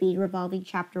 this could be revolving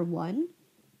chapter 1,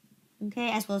 okay,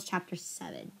 as well as chapter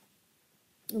 7.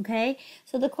 Okay,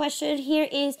 so the question here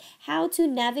is how to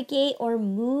navigate or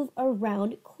move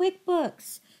around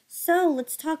QuickBooks. So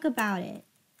let's talk about it.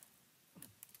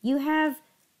 You have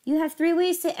 3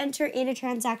 ways to enter in a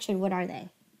transaction. What are they?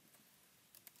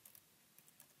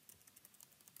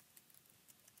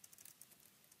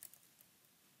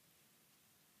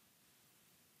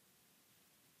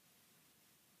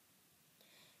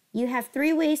 You have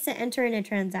 3 ways to enter in a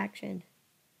transaction.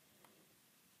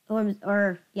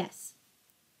 Or yes.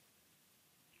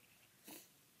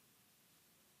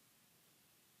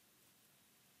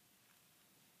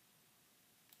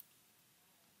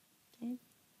 Okay.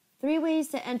 3 ways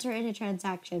to enter in a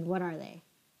transaction. What are they?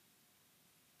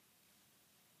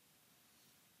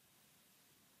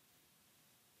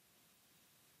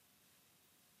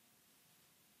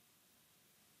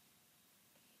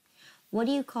 What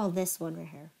do you call this one right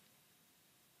here?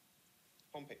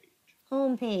 Homepage.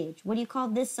 Homepage. What do you call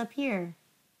this up here?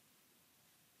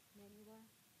 Menu bar,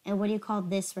 And what do you call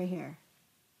this right here?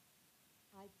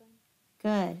 icon,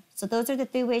 Good. So those are the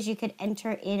 3 ways you could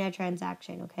enter in a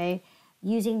transaction, okay?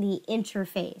 Using the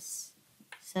interface.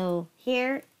 So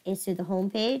here is to the home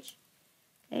page,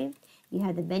 okay? You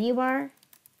have the menu bar,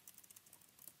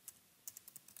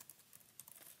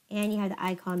 and you have the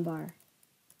icon bar.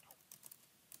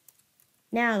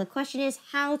 Now, the question is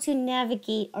how to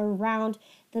navigate around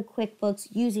the QuickBooks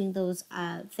using those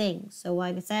things. So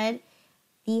like I said,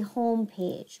 the home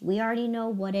page, we already know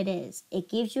what it is. It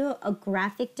gives you a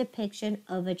graphic depiction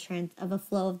of a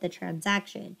flow of the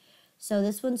transaction. So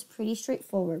this one's pretty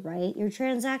straightforward, right? Your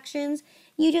transactions,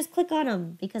 you just click on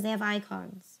them because they have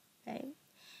icons, okay?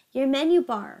 Your menu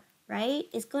bar, right,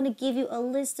 is going to give you a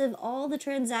list of all the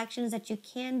transactions that you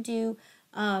can do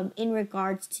in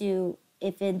regards to,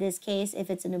 if in this case, if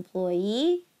it's an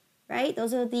employee, right?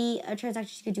 Those are the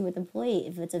transactions you could do with employee.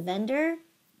 If it's a vendor,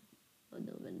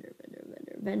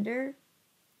 vendor.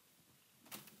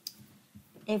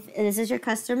 If this is your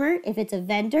customer, if it's a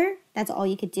vendor, that's all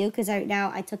you could do. Because right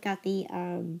now I took out the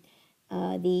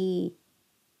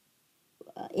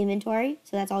inventory,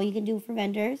 so that's all you can do for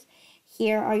vendors.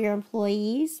 Here are your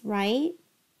employees, right?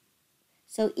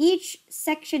 So each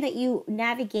section that you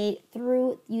navigate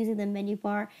through using the menu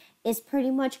bar is pretty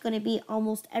much going to be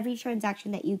almost every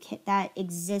transaction that that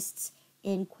exists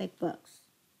in QuickBooks.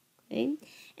 Okay?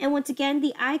 And once again,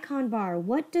 the icon bar.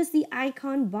 What does the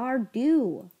icon bar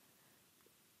do?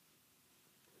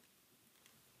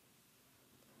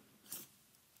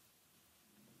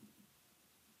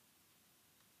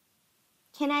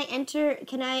 Can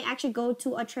I actually go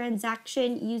to a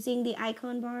transaction using the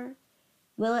icon bar?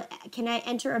 Will it, can I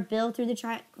enter a bill through the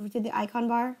through the icon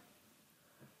bar?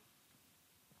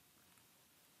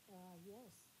 Yes,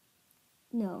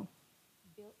 No.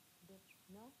 bill,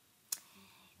 no?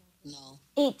 No,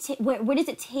 Where does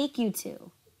it take you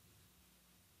to?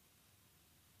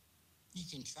 you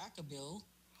can track a bill.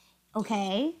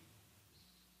 Okay.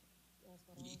 That's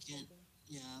what I You was can't. thinking.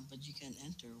 Yeah, but you can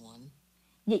enter one.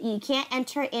 You can't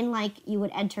enter in like you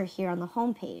would enter here on the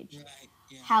home page. Right.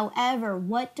 Yeah. However,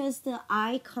 what does the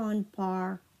icon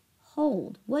bar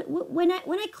hold? What when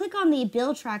I click on the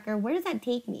bill tracker, where does that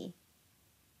take me?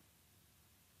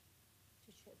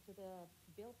 To the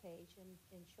bill page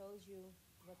and shows you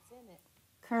what's in it.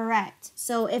 Correct.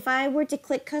 So if I were to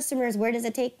click customers, where does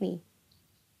it take me?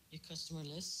 Your customer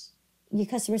list. Your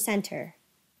customer center.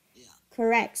 Yeah.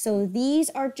 Correct. So these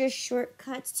are just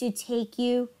shortcuts to take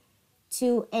you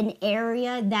to an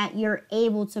area that you're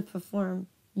able to perform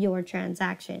your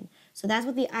transaction. So that's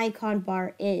what the icon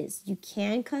bar is. You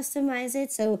can customize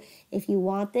it. So if you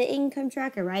want the income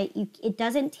tracker, right, it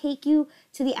doesn't take you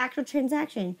to the actual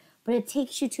transaction, but it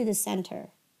takes you to the center,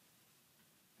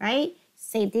 right?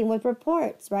 Same thing with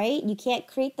reports, right? You can't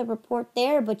create the report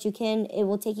there, but it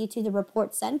will take you to the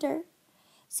report center.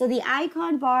 So the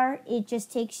icon bar, it's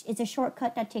a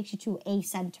shortcut that takes you to a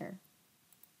center.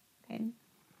 Okay.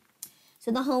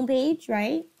 So the home page,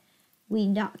 right?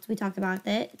 We talked about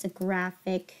that. It's a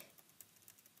graphic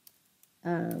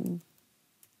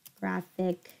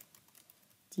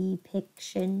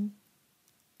depiction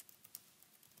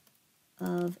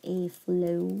of a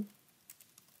flow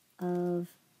of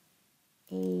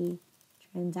a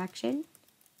transaction,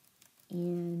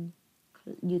 and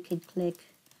you could click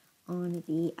on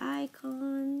the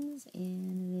icons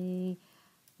and they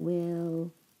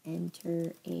will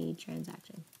enter a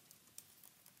transaction.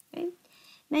 Okay.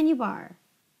 Menu bar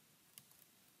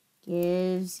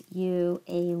gives you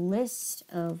a list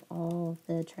of all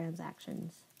the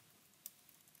transactions.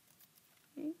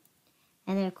 Okay.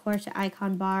 And then of course the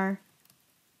icon bar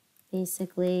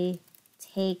basically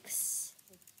takes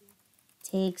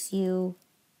you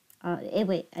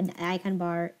an icon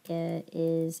bar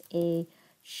is a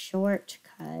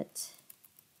shortcut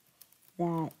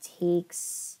that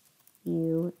takes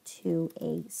you to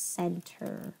a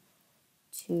center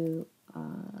to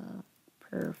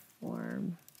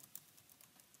perform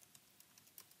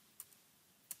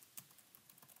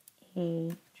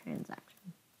a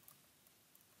transaction.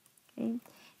 Okay,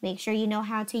 make sure you know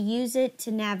how to use it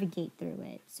to navigate through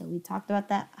it. So we talked about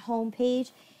that home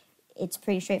page. It's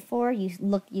pretty straightforward. You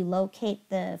locate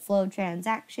the flow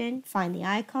transaction, find the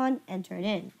icon, enter it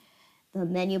in. The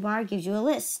menu bar gives you a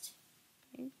list.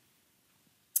 Okay.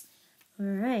 All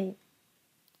right.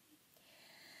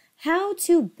 How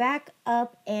to back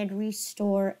up and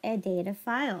restore a data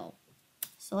file.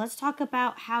 So let's talk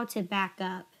about how to back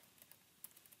up.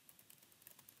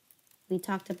 We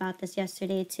talked about this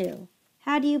yesterday too.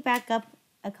 How do you back up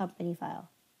a company file?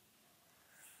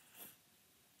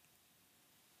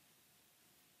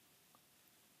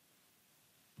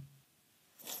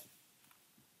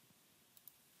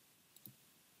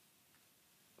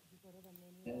 You go to the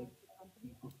menu bar to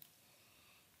company.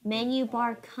 Menu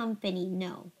bar company,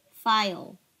 no.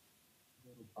 File.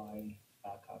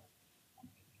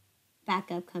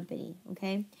 Backup company,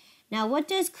 okay? Now, what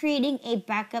does creating a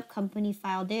backup company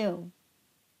file do?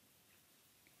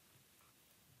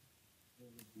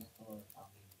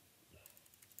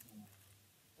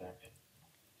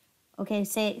 Okay,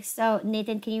 so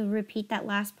Nathan, can you repeat that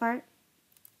last part?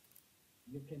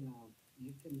 You can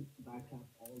back up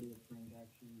all your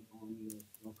transactions on your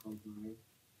local drive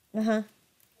Uh-huh.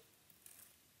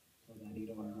 so that you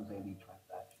don't lose any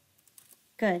transaction.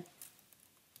 Good.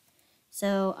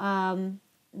 So,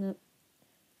 nope.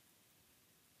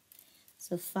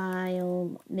 So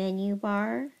file, menu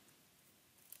bar,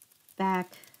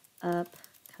 back up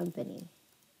company.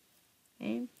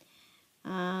 Okay.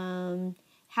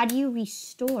 How do you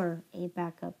restore a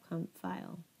backup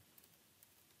file?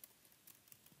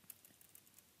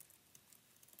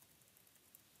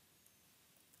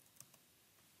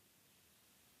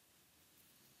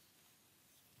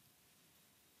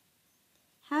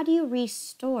 How do you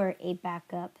restore a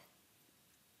backup?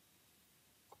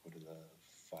 Go to the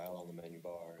file on the menu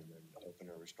bar and then open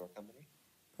or restore company.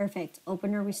 Perfect.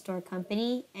 Open or restore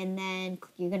company, and then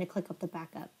you're going to click up the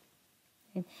backup.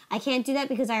 Okay. I can't do that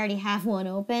because I already have one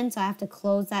open, so I have to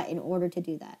close that in order to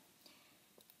do that.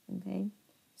 Okay,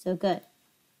 so good.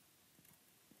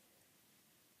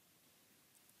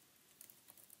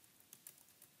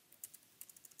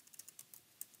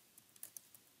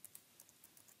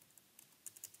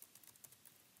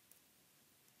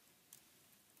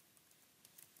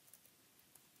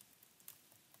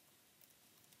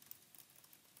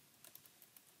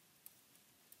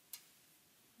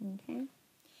 Okay,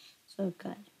 so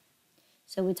good.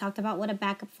 So we talked about what a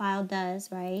backup file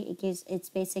does, right? It's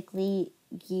basically,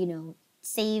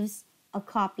 saves a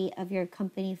copy of your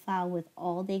company file with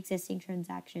all the existing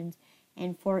transactions.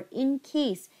 And for in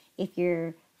case if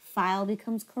your file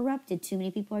becomes corrupted, too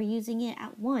many people are using it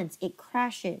at once, it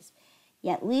crashes.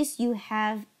 Yet at least you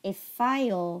have a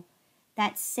file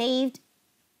that saved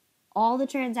all the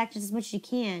transactions as much as you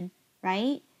can,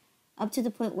 right? Up to the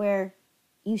point where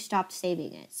you stopped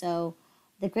saving it. So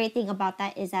the great thing about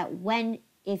that is that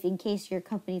if in case your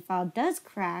company file does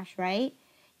crash, right,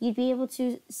 you'd be able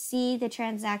to see the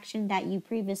transaction that you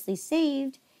previously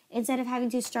saved instead of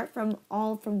having to start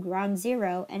from ground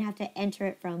zero and have to enter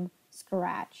it from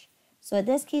scratch. So in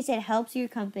this case, it helps your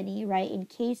company, right, in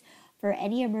case for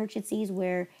any emergencies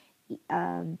where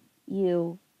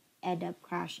you end up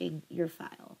crashing your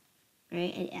file,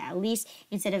 right? And at least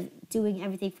instead of doing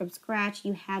everything from scratch,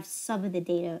 you have some of the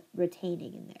data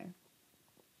retaining in there.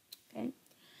 Okay.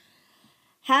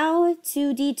 How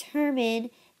to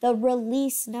determine the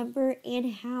release number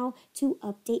and how to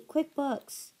update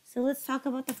QuickBooks. So let's talk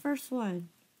about the first one.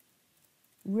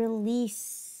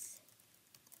 Release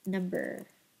number.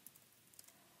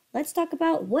 Let's talk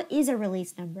about what is a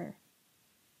release number.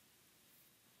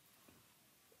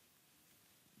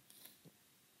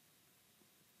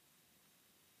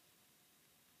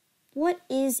 What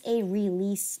is a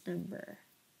release number?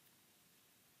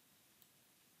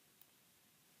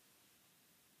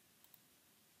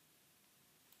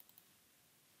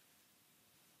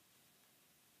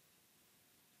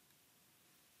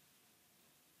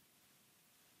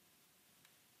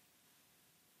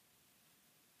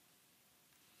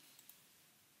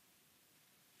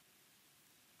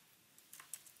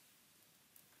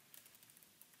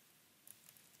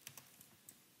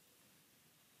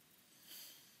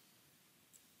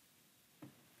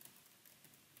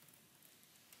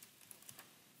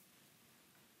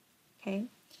 Okay,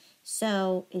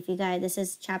 so if you guys, this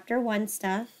is chapter 1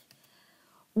 stuff.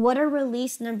 What a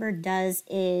release number does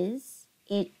is,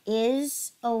 it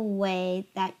is a way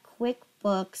that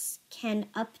QuickBooks can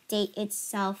update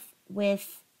itself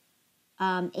with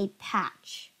a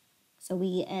patch. So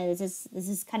this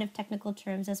is kind of technical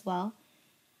terms as well.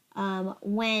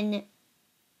 When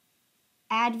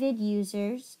avid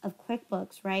users of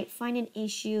QuickBooks, right, find an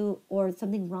issue or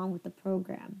something wrong with the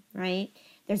program, right?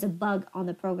 There's a bug on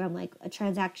the program, like a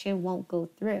transaction won't go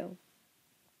through.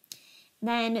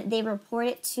 Then they report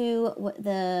it to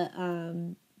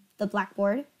the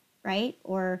Blackboard, right,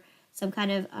 or some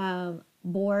kind of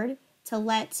board to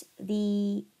let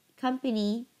the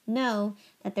company know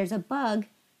that there's a bug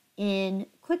in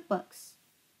QuickBooks.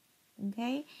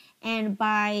 Okay, and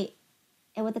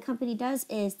what the company does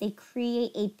is they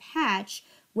create a patch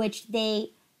which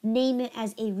they name it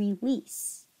as a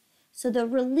release. So the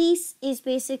release is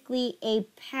basically a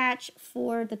patch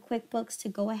for the QuickBooks to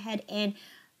go ahead and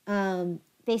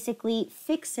basically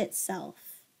fix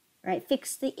itself, right?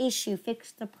 Fix the issue,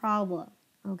 fix the problem,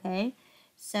 okay?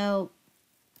 So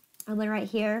I'm going to write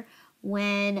here,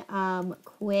 when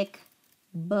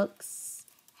QuickBooks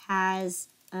has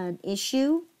an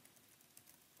issue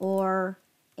or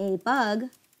a bug,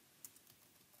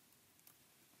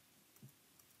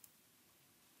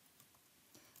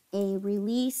 a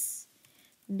release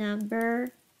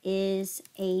number is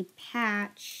a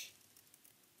patch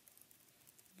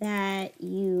that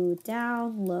you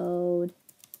download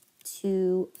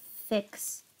to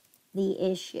fix the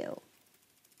issue.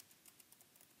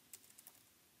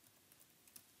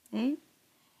 Okay?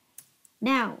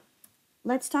 Now,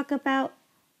 let's talk about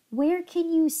where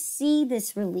can you see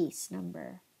this release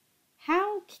number?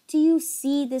 How do you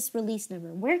see this release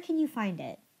number? Where can you find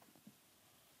it?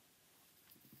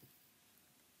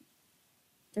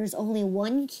 There's only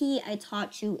one key I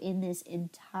taught you in this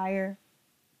entire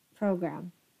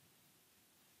program.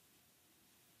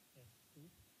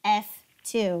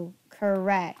 F2,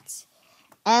 correct.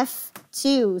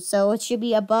 F2, so it should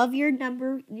be above your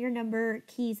number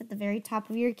keys at the very top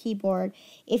of your keyboard.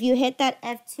 If you hit that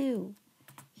F2,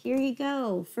 here you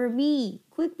go. For me,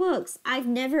 QuickBooks, I've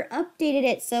never updated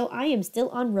it, so I am still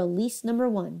on release number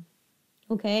 1.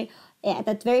 Okay, at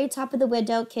the very top of the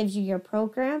window it gives you your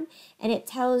program, and it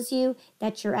tells you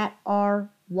that you're at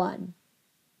R1.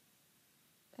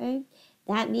 Okay,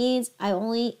 that means I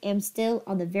only am still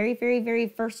on the very, very, very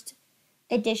first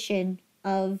edition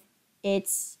of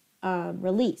its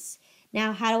release.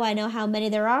 Now, how do I know how many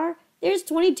there are? There's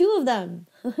 22 of them.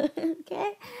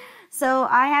 Okay, so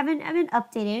I haven't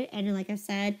updated, and like I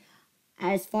said,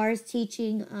 as far as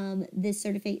teaching this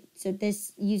certificate, so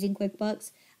this using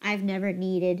QuickBooks, I've never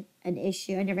needed an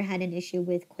issue. I never had an issue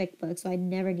with QuickBooks, so I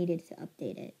never needed to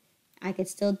update it. I could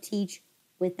still teach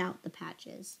without the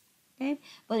patches. Okay,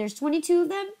 but there's 22 of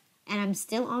them, and I'm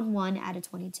still on 1 out of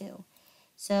 22.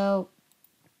 So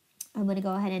I'm going to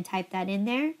go ahead and type that in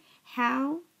there.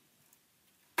 How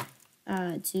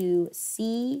to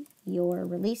see your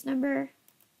release number.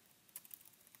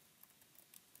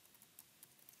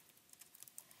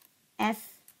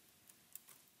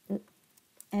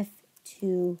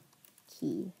 F2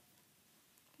 key.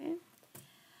 Okay.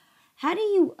 How do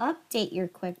you update your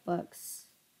QuickBooks?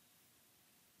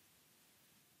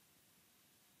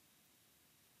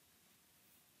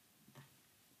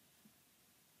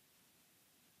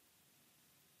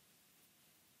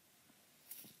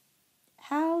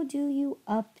 How do you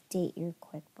update your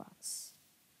QuickBooks?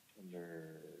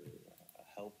 Under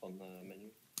help on the menu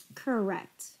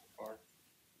Correct. bar.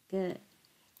 Good.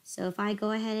 So if I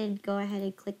go ahead and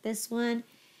click this one,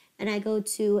 and I go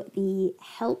to the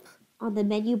help on the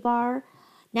menu bar.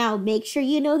 Now make sure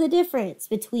you know the difference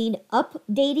between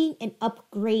updating and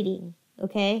upgrading.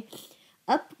 Okay,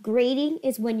 upgrading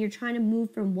is when you're trying to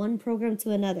move from one program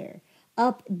to another.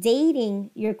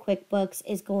 Updating your QuickBooks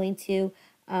is going to,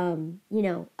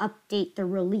 update the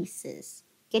releases,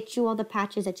 get you all the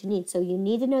patches that you need. So you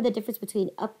need to know the difference between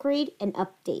upgrade and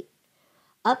update.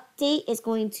 Update is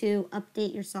going to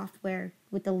update your software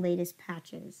with the latest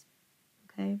patches.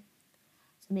 Okay,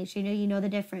 so make sure you know the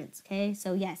difference. Okay,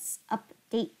 so yes,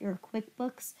 update your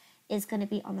QuickBooks is going to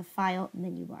be on the file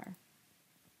menu bar.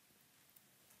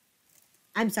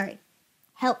 I'm sorry,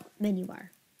 help menu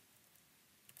bar.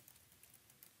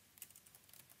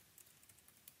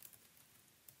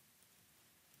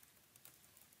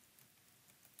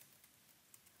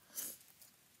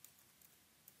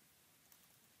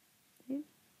 Okay.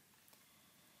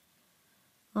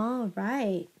 All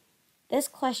right. This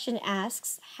question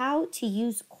asks how to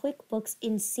use QuickBooks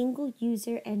in single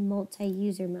user and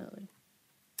multi-user mode.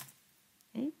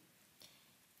 Okay.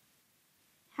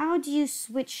 How do you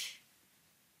switch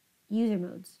user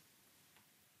modes?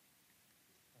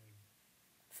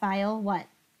 File what?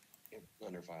 Yep,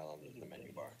 under file under the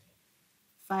menu bar.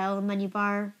 File menu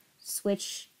bar,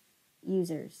 switch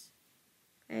users.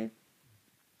 Okay.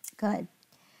 Good.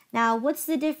 Now, what's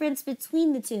the difference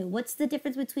between the two? What's the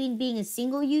difference between being a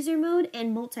single user mode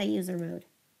and multi-user mode?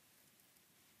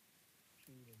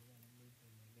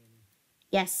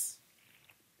 Yes.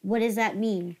 What does that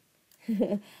mean?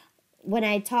 when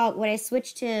I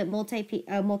switch to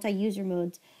multi-user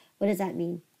modes, what does that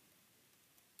mean?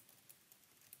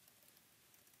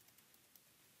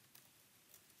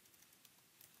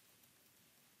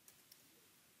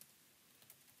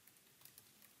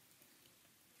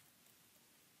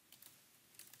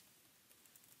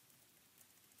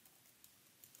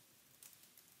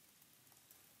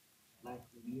 Like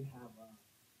when you have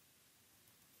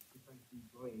different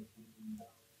employees using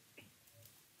QuickBooks,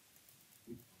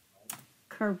 right?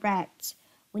 Correct.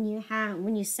 When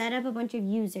you set up a bunch of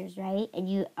users, right, and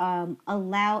you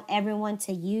allow everyone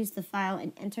to use the file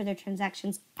and enter their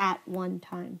transactions at one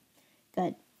time.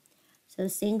 Good. So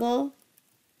single,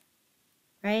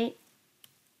 right?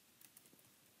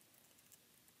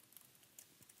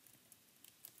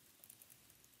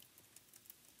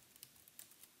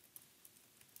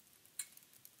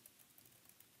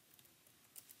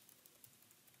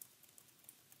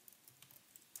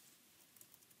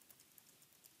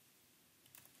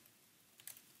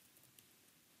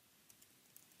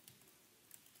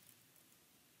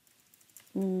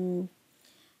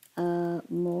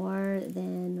 More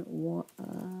than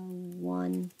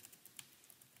one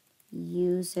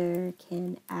user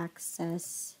can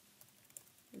access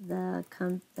the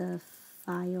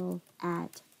file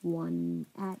at one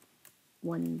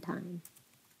time.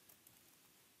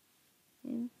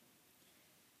 Okay.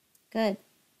 Good.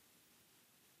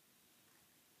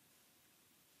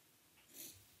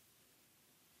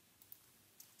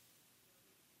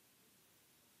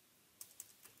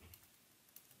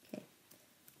 Okay.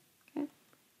 Okay.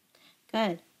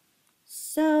 Good.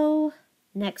 So,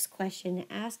 next question it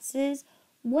asks is,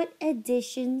 what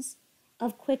editions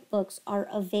of QuickBooks are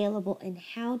available and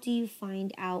how do you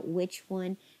find out which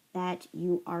one that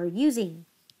you are using?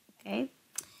 Okay,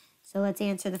 so let's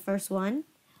answer the first one.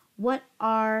 What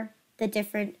are the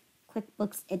different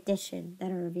QuickBooks edition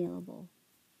that are available?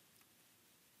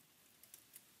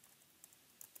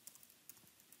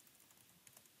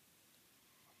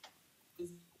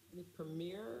 Is it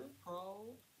Premiere, Pro?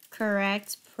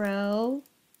 Correct. Pro,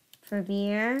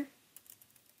 Premiere,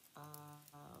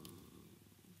 Um,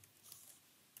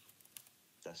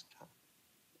 Desktop.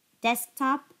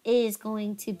 Desktop is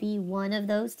going to be one of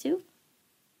those two.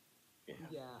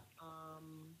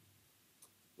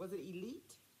 Was it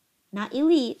Elite? Not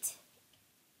Elite.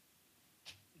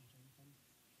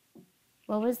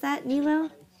 What was that,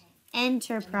 Nilo?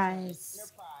 Enterprise.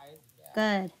 Enterprise,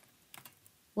 yeah. Good.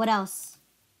 What else?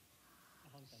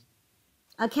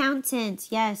 Accountant.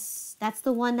 Yes. That's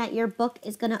the one that your book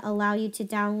is going to allow you to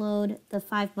download the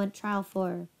 5-month trial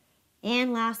for.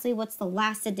 And lastly, what's the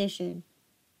last edition?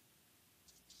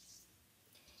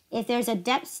 If there's a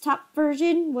desktop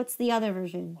version, what's the other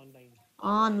version?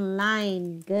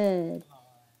 Online. Good.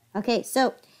 Okay,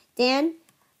 so Dan,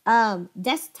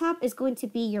 desktop is going to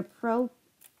be your Pro,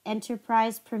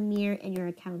 Enterprise, Premier, and your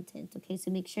Accountant. Okay, so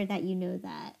make sure that you know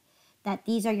that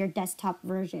these are your desktop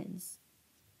versions.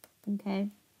 Okay.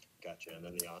 Gotcha. And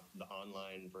then the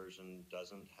online version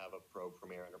doesn't have a Pro,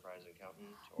 Premier, Enterprise, Accountant?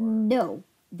 Or No,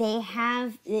 they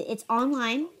have. It's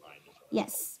online. online as well?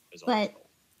 Yes, Is but also.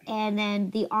 and then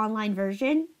the online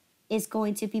version is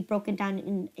going to be broken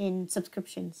down in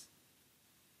subscriptions.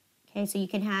 Okay, so you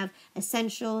can have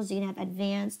essentials, you can have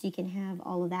advanced, you can have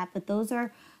all of that, but those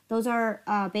are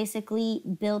basically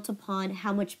built upon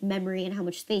how much memory and how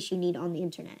much space you need on the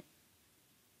internet.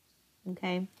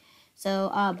 Okay,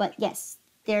 so but yes,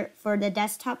 they're for the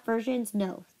desktop versions.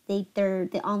 No,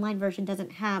 the online version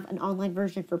doesn't have an online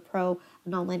version for Pro,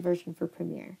 an online version for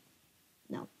Premiere.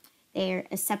 No, they're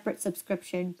a separate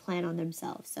subscription plan on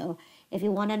themselves. So if you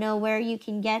want to know where you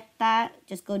can get that,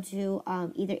 just go to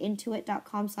either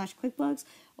intuit.com/QuickBooks,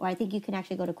 or I think you can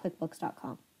actually go to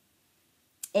QuickBooks.com.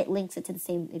 It links it to the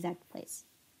same exact place.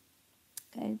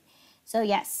 Okay, so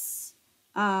yes,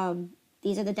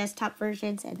 these are the desktop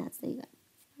versions, and that's the.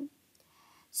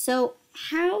 So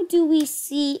how do we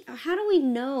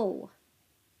know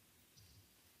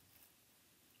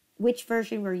which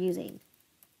version we're using?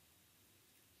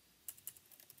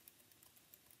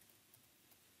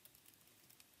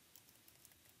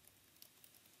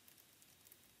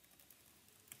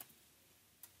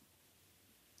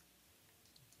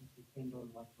 Depend on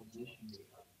what position you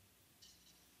are.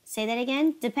 Say that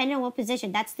again. Depending on what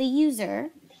position. That's the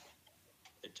user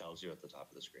It tells you at the top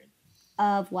of the screen.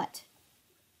 of what?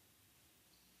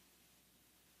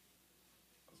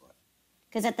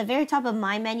 Because at the very top of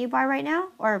my menu bar right now,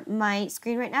 or my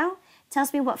screen right now, it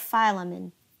tells me what file I'm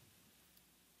in.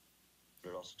 But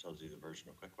it also tells you the version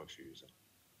of QuickBooks you're using.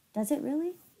 Does it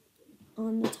really?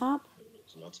 On the top?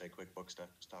 Does it not say QuickBooks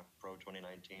Desktop Pro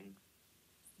 2019?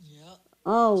 Yeah.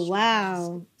 Oh, Sure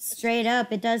wow. Straight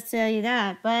up, it does tell you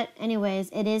that. But anyways,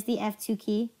 it is the F2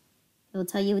 key. It'll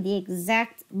tell you the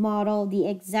exact model, the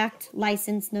exact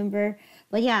license number.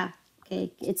 But yeah,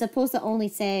 okay, it's supposed to only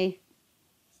say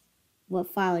what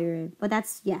file you're in. But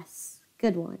that's, yes,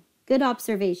 good one. Good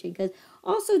observation. Because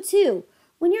also, too,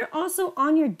 when you're also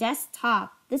on your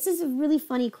desktop, this is a really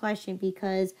funny question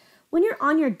because when you're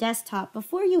on your desktop,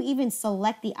 before you even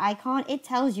select the icon, it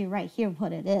tells you right here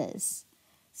what it is.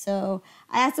 So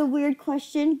that's a weird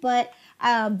question, but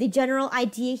the general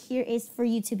idea here is for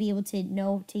you to be able to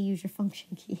know to use your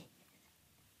function key.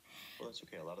 Well, that's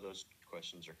okay. A lot of those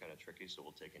questions are kind of tricky, so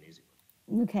we'll take an easy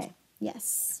one. Okay,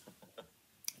 yes.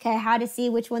 Okay, how to see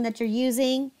which one that you're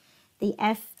using. The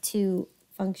F2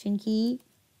 function key,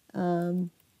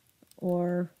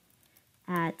 or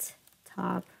at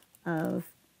top of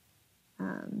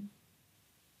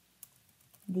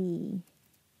the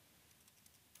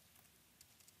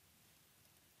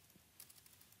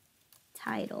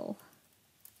title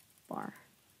bar.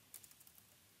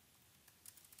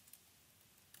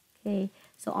 Okay,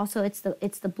 so also it's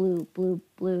the blue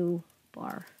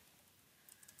bar.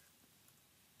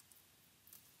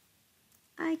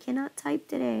 I cannot type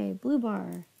today. Blue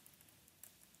bar.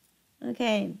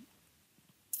 Okay.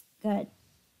 Good.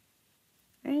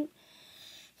 Right.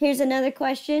 Here's another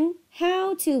question.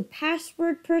 How to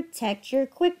password protect your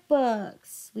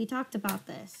QuickBooks. We talked about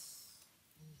this.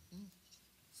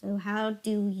 So how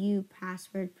do you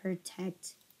password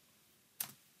protect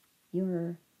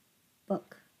your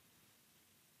book?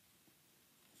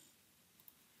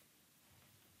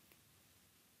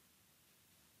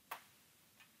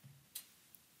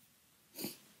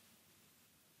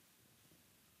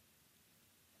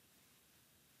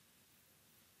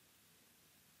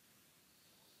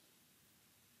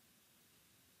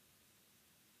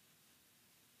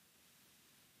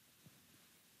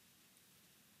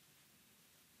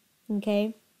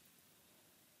 Okay.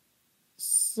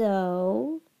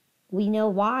 So we know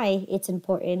why it's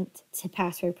important to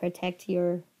password protect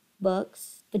your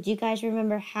books, but do you guys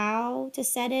remember how to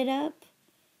set it up?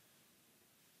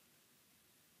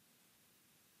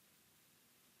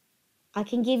 I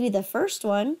can give you the first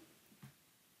one.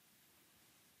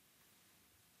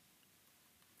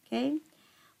 Okay.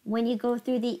 When you go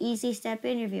through the easy step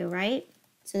interview, right?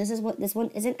 So this is what, this one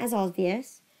isn't as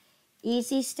obvious.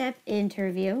 Easy step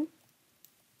interview.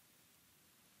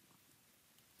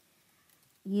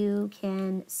 You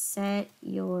can set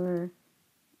your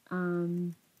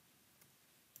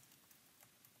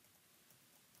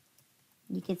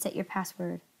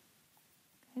password.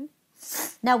 Okay.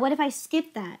 Now, what if I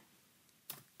skip that?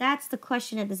 That's the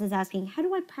question that this is asking. How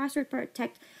do I password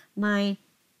protect my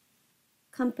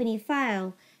company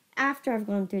file after I've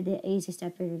gone through the easy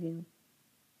step interview?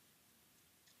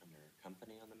 Under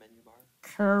company on the menu bar?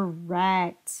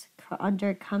 Correct.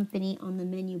 Under company on the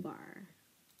menu bar.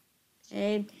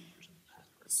 Okay.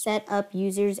 Set up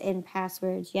users and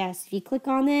passwords. Yes, if you click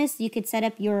on this, you could set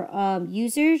up your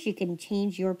users. You can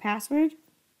change your password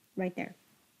right there.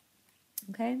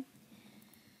 Okay.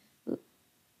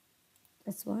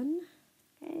 This one.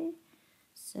 Okay.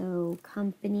 So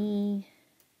company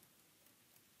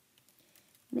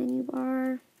menu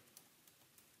bar.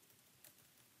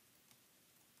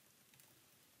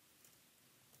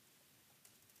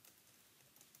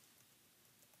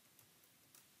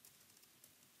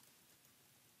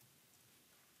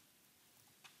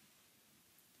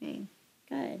 Okay,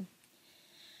 good.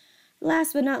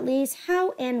 Last but not least,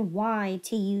 how and why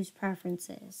to use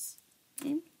preferences.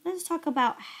 Okay, let's talk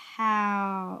about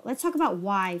how. Let's talk about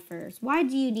why first. Why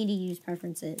do you need to use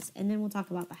preferences? And then we'll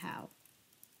talk about the how.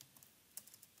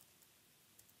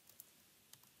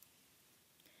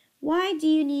 Why do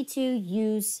you need to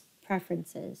use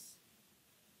preferences?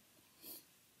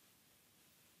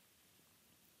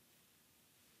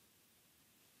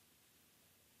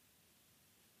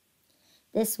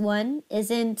 This one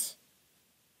isn't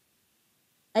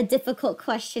a difficult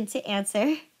question to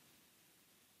answer.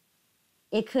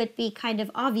 It could be kind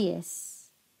of obvious.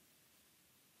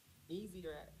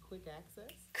 Easier, quick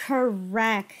access.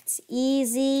 Correct.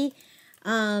 Easy,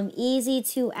 easy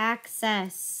to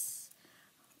access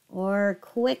or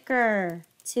quicker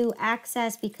to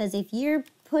access, because if you're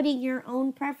putting your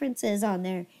own preferences on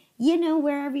there, you know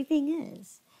where everything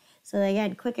is. So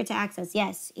again, quicker to access.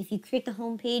 Yes, if you create the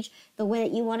home page the way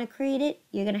that you want to create it,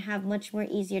 you're going to have much more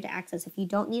easier to access. If you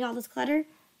don't need all this clutter,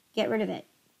 get rid of it.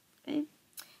 Okay?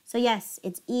 So yes,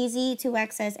 it's easy to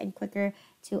access and quicker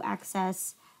to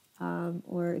access,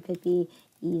 or it could be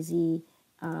easy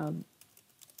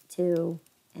to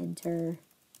enter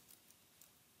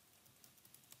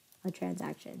a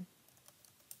transaction.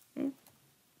 Okay?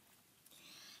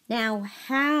 Now,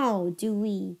 how do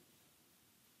we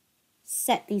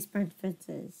set these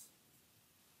preferences?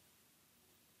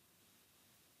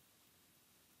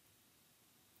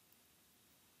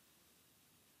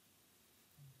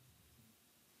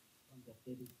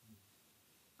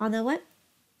 On the what?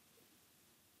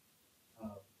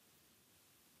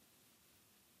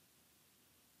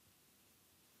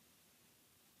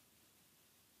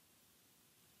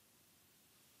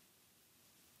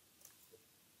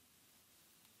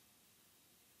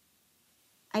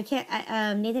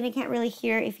 Nathan, I can't really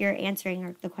hear if you're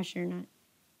answering the question or not.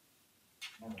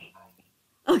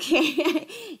 Okay,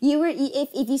 you were,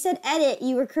 if you said edit,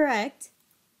 you were correct.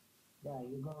 Yeah,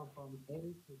 you go from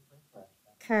edit to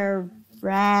preference.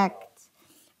 Correct.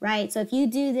 Right, so if you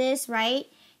do this, right,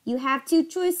 you have two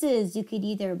choices. You could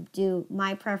either do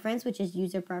my preference, which is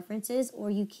user preferences, or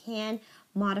you can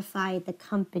modify the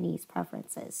company's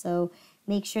preferences. So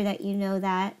make sure that you know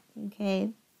that,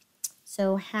 okay?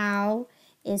 So how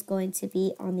is going to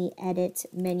be on the edit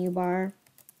menu bar.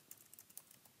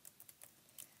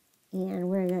 And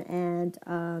we're going to add,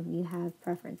 you have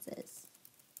preferences.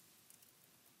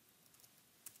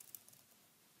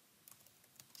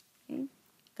 Okay,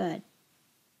 good.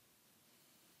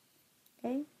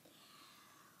 Okay.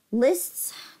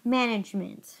 Lists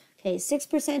management. Okay,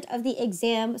 6% of the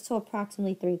exam, so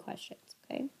approximately 3 questions.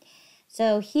 Okay,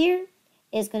 so here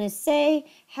is going to say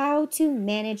how to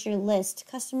manage your list,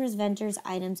 customers, vendors,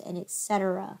 items, and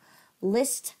etc.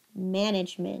 List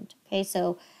management. Okay,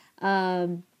 so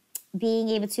being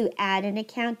able to add an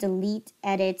account, delete,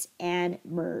 edit, and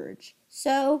merge.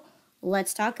 So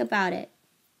let's talk about it.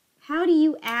 How do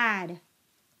you add?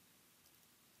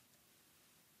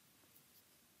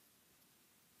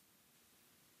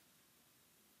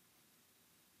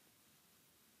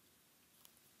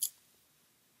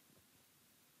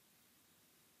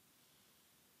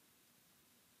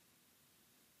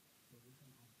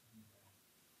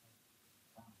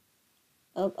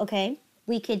 Oh, okay,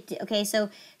 we could, okay, so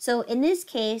in this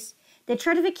case, the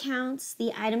chart of accounts,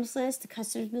 the items list, the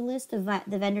customers list,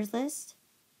 the vendors list.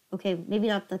 Okay, maybe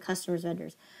not the customers,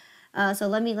 vendors. So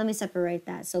let me separate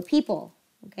that. So people,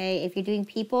 okay, if you're doing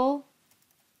people,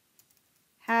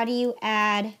 how do you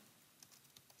add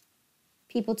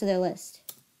people to their list?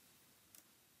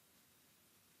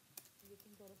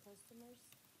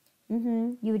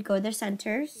 You would go to their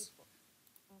centers.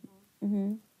 People.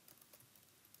 And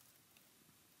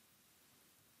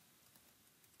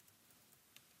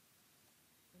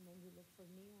then you look for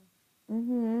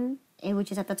new. And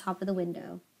which is at the top of the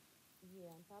window. Yeah,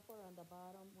 on top or on the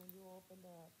bottom when you open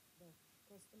the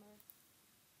customer.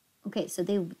 Okay, so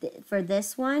for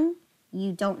this one,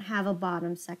 you don't have a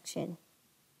bottom section.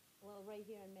 Well, right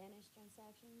here in manage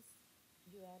transactions,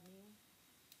 you add new.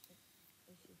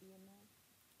 It should be in there.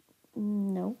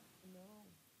 No. No.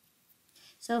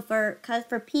 So for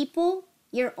people,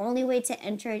 your only way to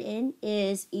enter it in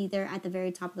is either at the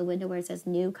very top of the window where it says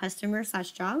new customer /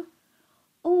 job,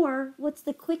 or what's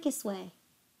the quickest way?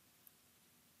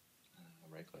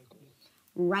 Right click on it.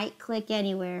 Right click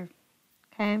anywhere.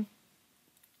 Okay.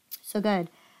 So good.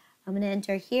 I'm going to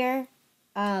enter here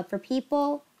for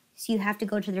people. So you have to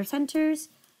go to their centers.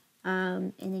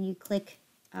 And then you click,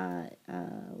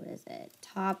 what is it?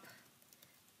 Top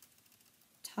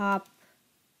of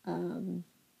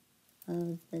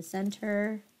the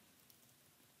center.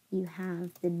 You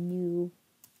have the new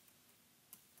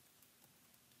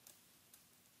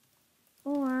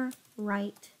or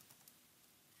right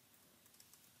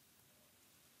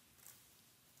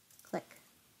click.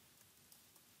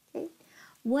 Okay.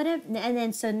 And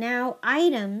then so now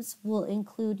items will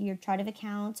include your chart of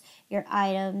accounts, your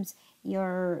items,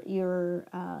 your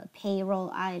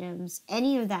payroll items,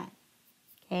 any of that.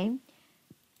 Okay.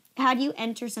 How do you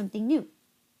enter something new?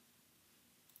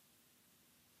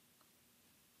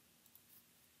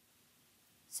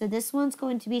 So this one's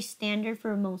going to be standard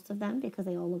for most of them because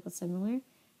they all look similar.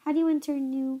 How do you enter a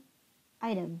new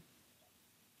item?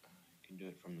 You can do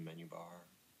it from the menu bar.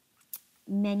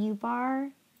 Menu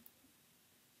bar.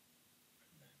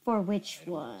 For which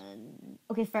Item one?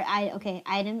 Okay,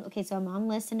 item. Okay, so I'm on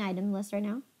list and item list right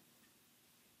now.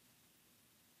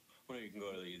 Well, you can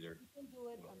go to either You can do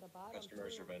it on the bottom.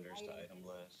 customers too. or vendors to Item. item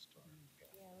list. Or,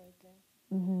 Yeah, right there.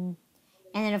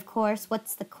 And then of course,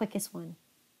 what's the quickest one?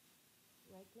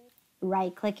 Right click.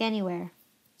 Right click anywhere.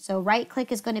 So right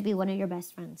click is going to be one of your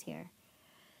best friends here.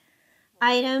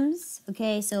 Items.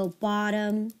 Okay, so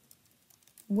bottom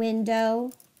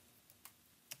window.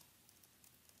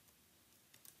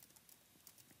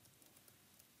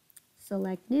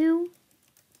 Select new.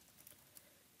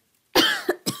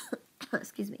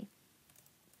 Excuse me.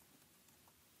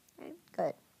 Okay,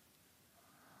 good.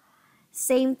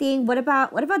 Same thing. What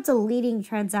about deleting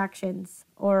transactions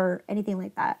or anything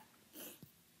like that?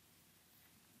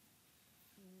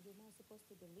 You're not supposed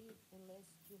to delete unless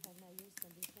you have not used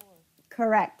them before.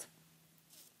 Correct.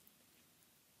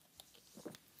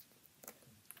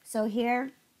 So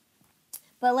here,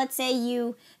 but let's say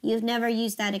you've never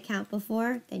used that account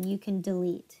before, then you can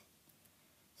delete.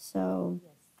 So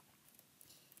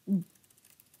Yes.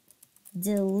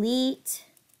 delete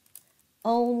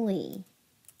only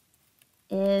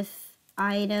if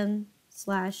item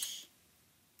has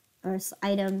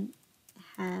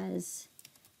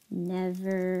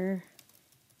never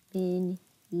been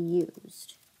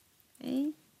used.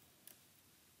 Okay?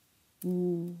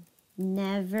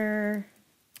 Never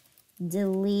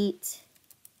delete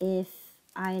if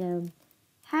item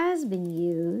has been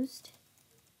used.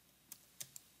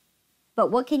 But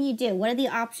what can you do? What are the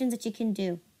options that you can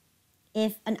do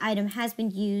if an item has been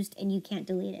used and you can't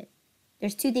delete it?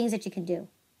 There's two things that you can do.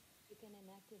 You can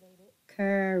inactivate it.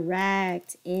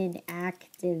 Correct.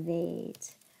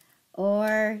 Inactivate.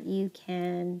 Or you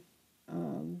can,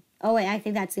 oh wait, I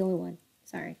think that's the only one.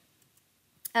 Sorry.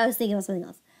 I was thinking of something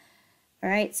else. All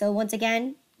right, so once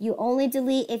again, you only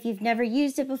delete if you've never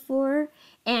used it before,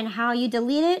 and how you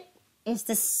delete it is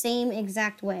the same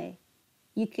exact way.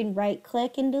 You can right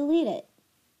click and delete it,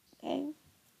 okay?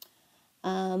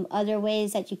 Other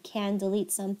ways that you can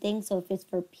delete something, so if it's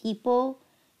for people,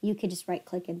 you could just right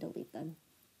click and delete them.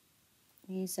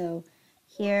 Okay, so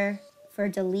here for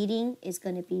deleting is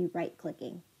going to be right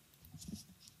clicking.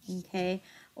 Okay,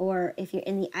 or if you're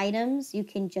in the items, you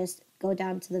can just go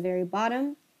down to the very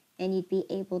bottom and you'd be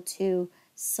able to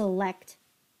select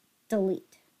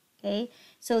delete. Okay,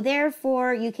 so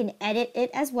therefore you can edit it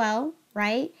as well,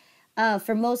 right?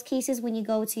 For most cases, when you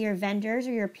go to your vendors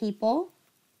or your people,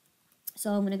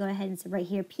 so I'm going to go ahead and say right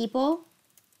here, people.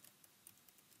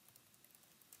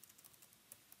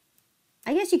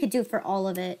 I guess you could do it for all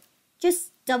of it.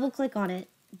 Just double click on it.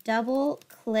 Double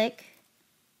click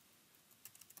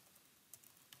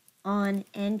on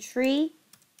entry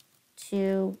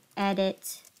to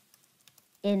edit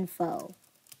info.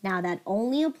 Now that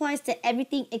only applies to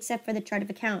everything except for the chart of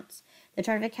accounts. The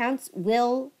chart of accounts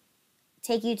will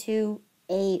take you to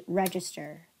a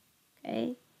register.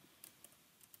 Okay?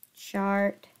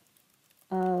 Chart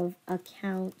of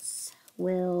accounts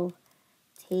will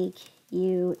take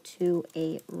you to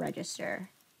a register.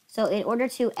 So in order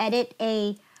to edit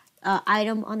a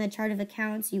item on the chart of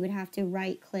accounts, you would have to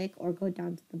right click or go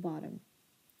down to the bottom.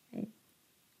 Okay.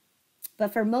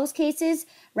 But for most cases,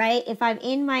 right, if I'm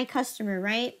in my customer,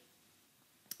 right,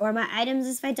 or my items,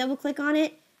 if I double click on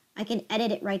it, I can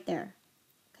edit it right there.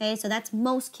 Okay, so that's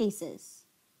most cases,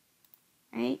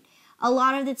 right? A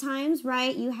lot of the times,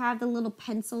 right, you have the little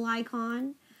pencil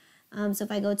icon. So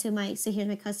if I go to so here's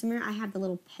my customer, I have the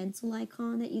little pencil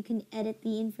icon that you can edit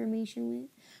the information with.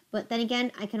 But then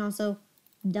again, I can also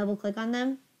double click on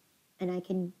them and I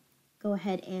can go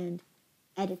ahead and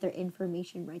edit their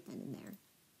information right then and there.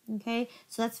 Okay,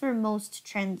 so that's for most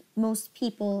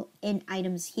people in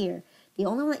items here. The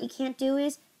only one that you can't do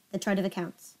is the chart of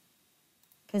accounts,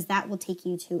 because that will take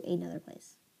you to another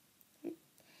place. Okay.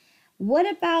 What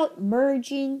about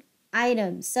merging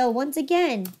items? So once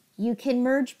again, you can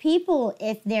merge people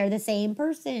if they're the same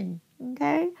person.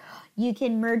 Okay, you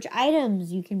can merge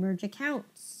items. You can merge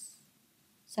accounts.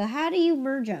 So how do you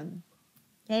merge them?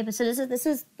 Okay, but so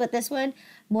this one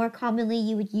more commonly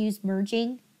you would use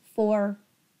merging for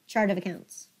chart of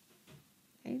accounts.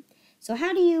 Okay, so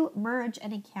how do you merge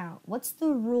an account? What's the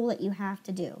rule that you have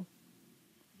to do?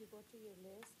 You go to your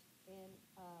list, and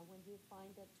when you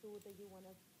find the two that you want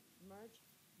to merge,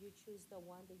 you choose the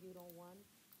one that you don't want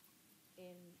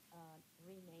and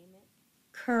rename it.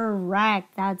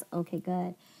 Correct. That's okay,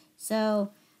 good.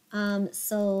 So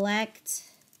select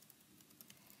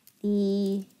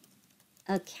the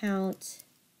account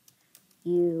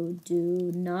you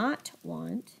do not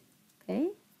want, okay?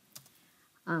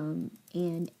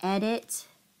 And edit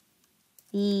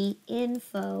the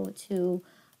info to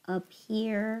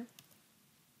appear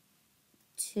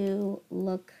to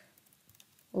look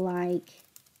like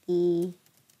the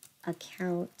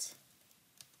account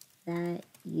that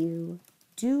you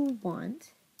do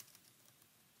want.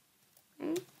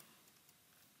 Okay.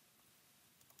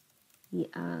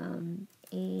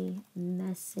 A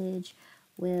message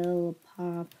will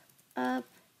pop up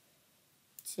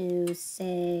to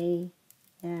say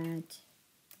that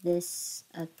this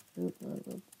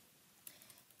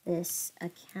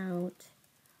account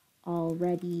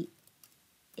already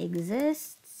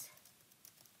exists.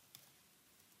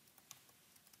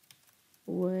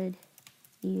 Would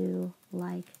you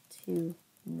like to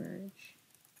merge?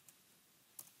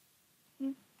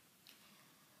 Okay.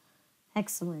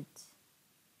 Excellent.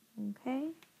 Okay.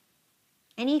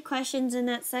 Any questions in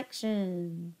that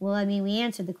section? Well, I mean, we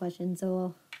answered the question,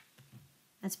 so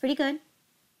that's pretty good.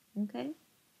 Okay.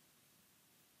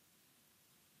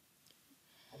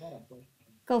 I got a question.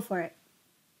 Go for it.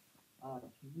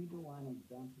 Can you do an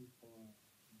example for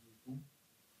merging?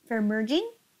 For merging?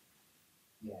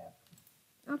 Yeah.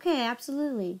 Okay,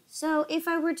 absolutely. So if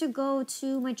I were to go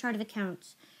to my chart of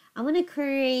accounts, I'm gonna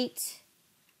create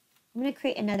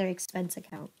another expense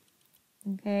account.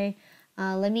 Okay.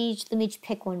 Let me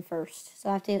pick one first.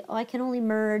 So I can only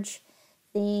merge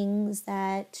things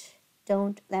that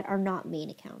are not main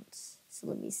accounts. So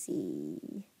let me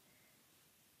see.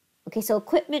 Okay, so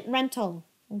equipment rental.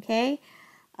 Okay.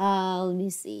 Let me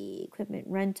see. Equipment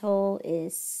rental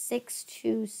is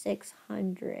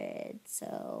 62600.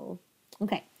 So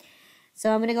okay.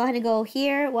 So I'm gonna go ahead and go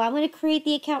here. Well, I'm gonna create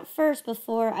the account first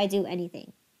before I do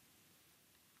anything.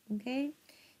 Okay.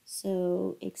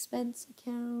 So expense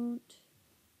account.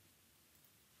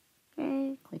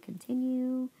 Okay, click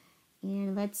continue.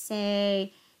 And let's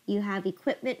say you have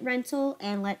equipment rental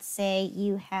and let's say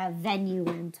you have venue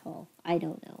rental. I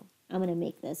don't know. I'm going to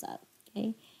make this up.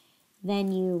 Okay,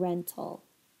 venue rental.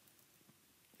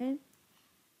 Okay.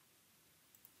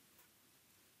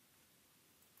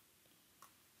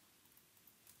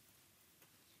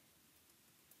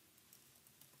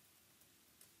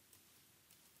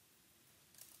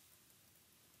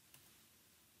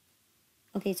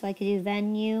 Okay, so I could do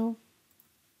venue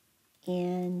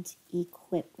and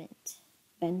equipment.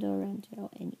 Vendor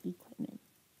rental and equipment.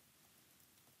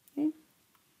 Okay.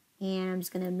 And I'm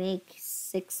just going to make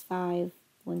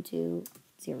 65120.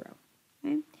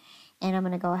 Okay. And I'm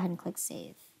going to go ahead and click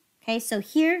save. Okay, so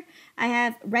here I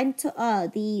have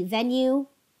the venue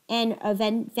and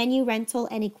venue rental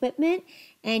and equipment.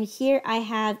 And here I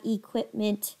have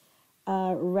equipment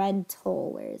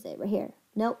rental. Where is it? Right here.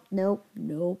 Nope.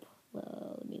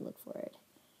 Well, let me look for it.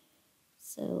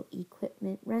 So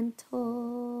equipment rental.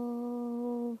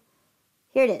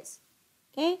 Here it is.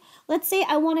 Okay, let's say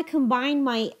I want to combine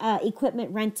my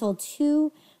equipment rental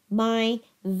to my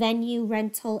venue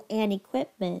rental and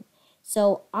equipment.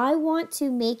 So I want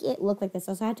to make it look like this.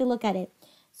 So I have to look at it.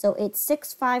 So it's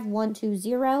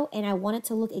 65120, and I want it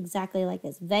to look exactly like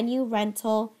this: venue,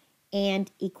 rental, and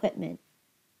equipment.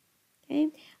 Okay,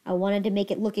 I wanted to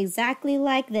make it look exactly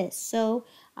like this. So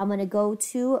I'm going to go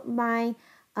to my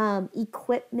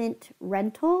equipment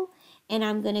rental, and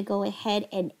I'm going to go ahead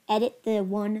and edit the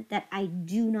one that I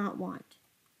do not want.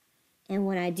 And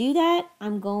when I do that,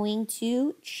 I'm going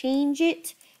to change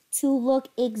it to look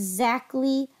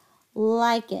exactly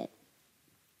like it.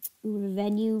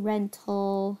 Venue,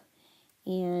 rental,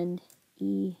 and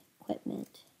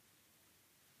equipment.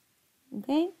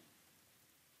 Okay?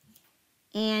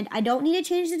 And I don't need to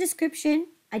change the description.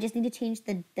 I just need to change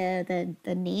the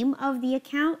name of the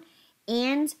account.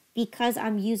 And because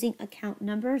I'm using account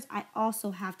numbers, I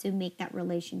also have to make that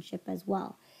relationship as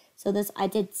well. So this, I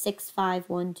did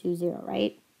 65120,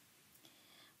 right?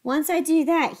 Once I do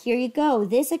that, here you go.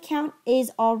 This account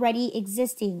is already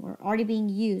existing or already being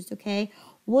used, okay?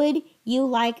 Would you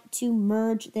like to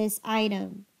merge this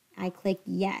item? I click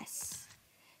yes.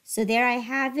 So there I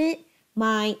have it.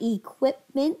 My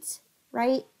equipment,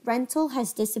 right, rental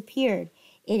has disappeared.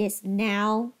 It is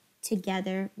now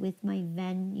together with my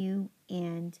venue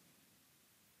and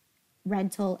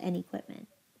rental and equipment,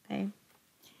 okay?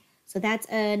 So that's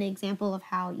an example of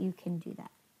how you can do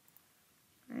that,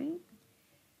 all right?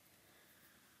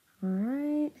 All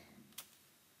right.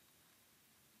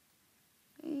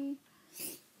 Okay.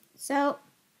 So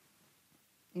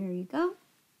there you go.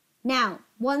 Now,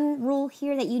 one rule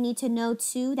here that you need to know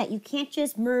too, that you can't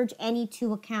just merge any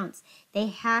two accounts. They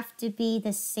have to be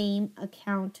the same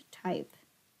account type.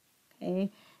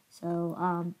 Okay,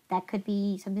 so that could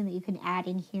be something that you can add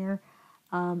in here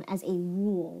as a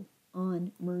rule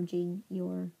on merging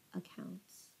your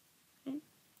accounts. Okay,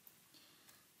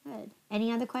 good.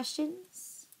 Any other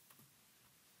questions?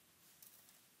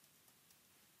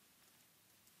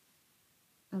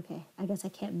 Okay, I guess I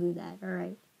can't move that. All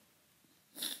right.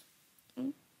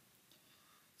 Okay.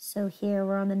 So here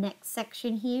we're on the next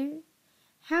section here.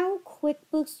 How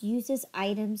QuickBooks uses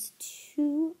items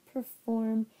to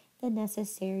perform the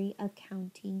necessary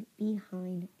accounting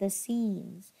behind the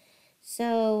scenes.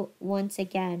 So once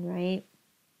again, right?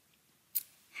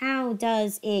 How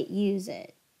does it use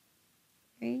it?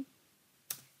 Right?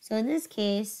 So in this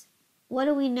case, what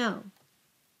do we know?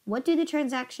 What do the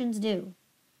transactions do?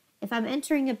 If I'm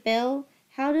entering a bill,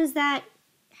 how does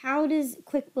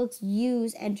QuickBooks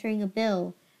use entering a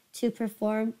bill to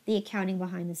perform the accounting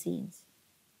behind the scenes?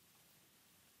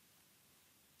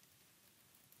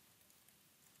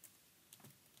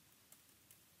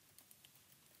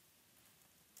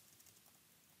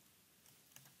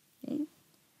 Okay.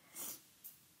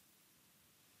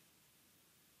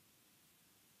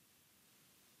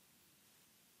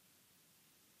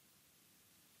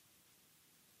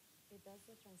 It does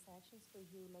the transactions for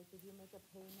you, like if you make a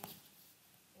payment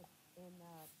and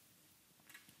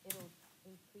it'll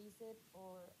increase it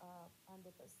or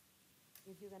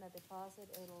if you're gonna deposit,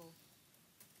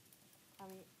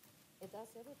 it does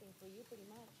everything for you pretty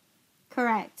much.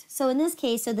 Correct. So in this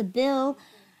case, so the bill,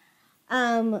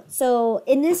 so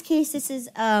in this case, this is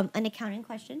an accounting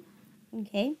question.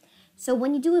 Okay. So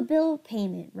when you do a bill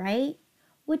payment, right?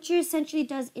 What you essentially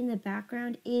does in the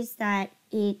background is that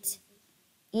it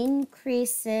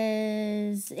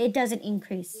increases, it doesn't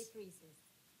increase. Decreases.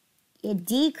 It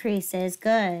decreases,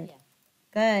 good. Yeah.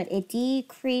 Good. It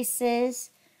decreases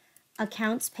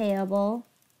accounts payable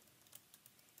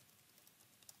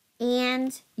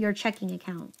and your checking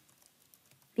account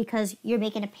because you're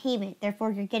making a payment.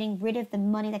 Therefore, you're getting rid of the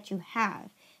money that you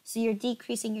have. So you're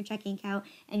decreasing your checking account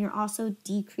and you're also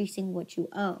decreasing what you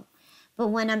owe. But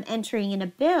when I'm entering in a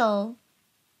bill,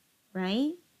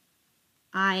 right,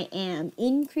 I am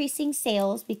increasing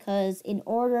sales because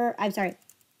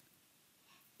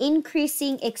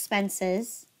increasing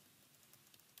expenses.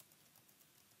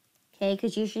 Okay,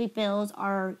 because usually bills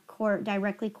are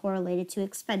directly correlated to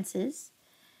expenses,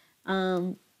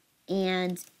 and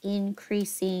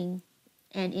increasing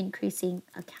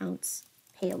accounts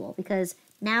payable because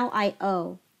now I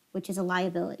owe, which is a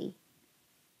liability.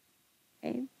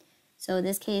 Okay, so in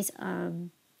this case,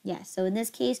 so in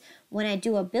this case, when I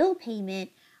do a bill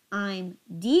payment, I'm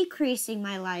decreasing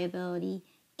my liability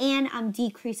and I'm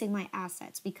decreasing my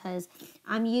assets because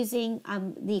I'm using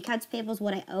the accounts payable is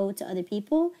what I owe to other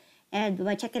people, and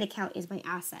my checking account is my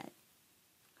asset.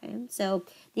 Okay, so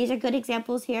these are good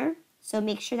examples here. So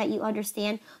make sure that you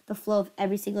understand the flow of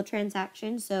every single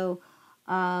transaction. So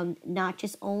not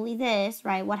just only this,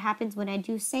 right? What happens when I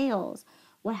do sales?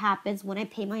 What happens when I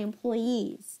pay my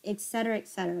employees, etc.,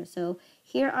 etc. So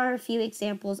here are a few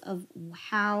examples of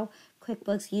how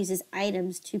QuickBooks uses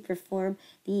items to perform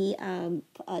the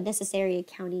necessary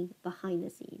accounting behind the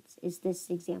scenes, is this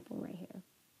example right here.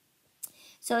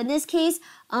 So in this case,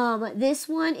 this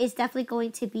one is definitely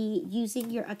going to be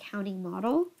using your accounting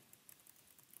model.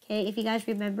 Okay, if you guys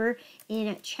remember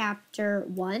in chapter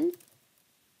 1,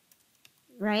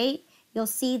 right, you'll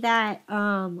see that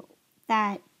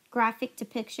that graphic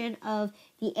depiction of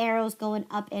the arrows going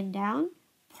up and down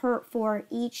for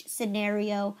each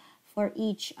scenario, for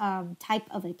each type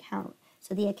of account.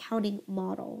 So the accounting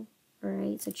model, all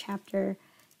right, so chapter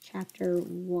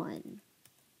 1.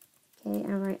 Okay,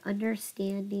 all right,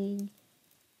 understanding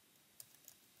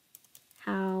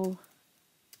how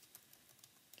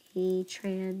a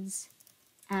transaction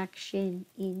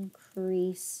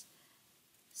increase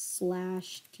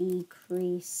 /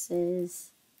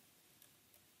 decreases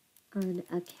an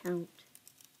account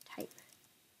type.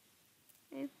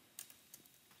 Okay,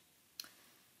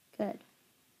 good.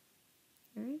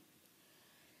 All right.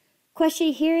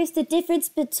 Question here is the difference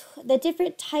between the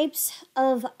different types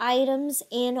of items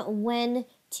and when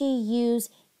to use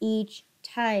each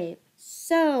type.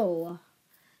 So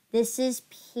this is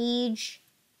page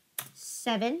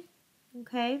 7.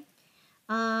 Okay.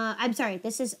 I'm sorry.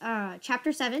 This is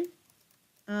chapter 7.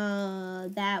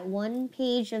 That one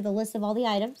page of the list of all the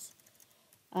items.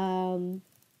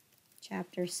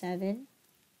 Chapter 7.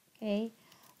 Okay.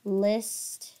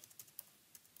 List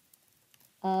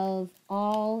of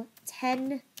all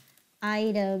 10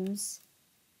 items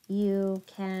you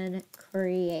can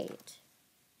create.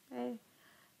 Okay.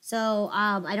 So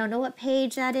I don't know what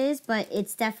page that is, but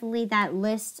it's definitely that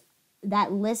list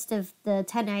of the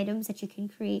 10 items that you can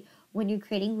create when you're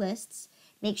creating lists.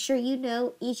 Make sure you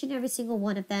know each and every single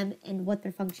one of them and what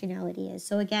their functionality is.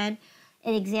 So again,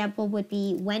 an example would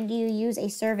be, when do you use a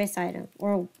service item?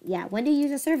 Or yeah, when do you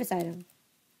use a service item?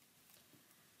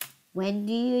 When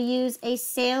do you use a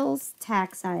sales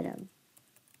tax item?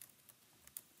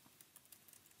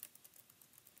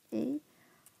 Okay.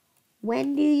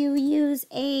 When do you use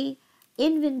a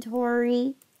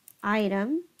inventory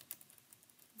item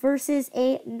versus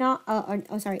a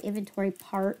inventory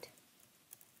part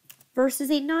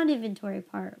versus a non-inventory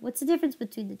part? What's the difference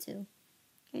between the two?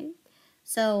 Okay.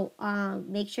 So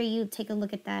make sure you take a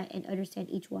look at that and understand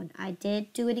each one. I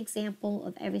did do an example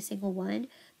of every single one,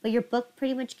 but your book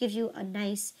pretty much gives you a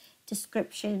nice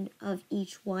description of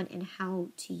each one and how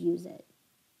to use it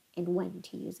and when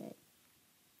to use it.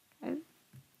 Okay.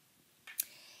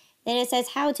 Then it says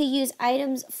how to use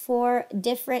items for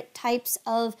different types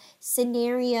of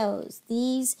scenarios.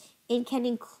 These can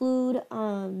include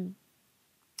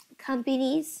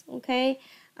companies, okay,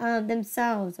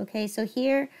 themselves, okay. So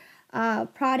here,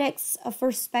 products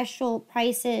for special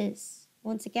prices.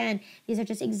 Once again, these are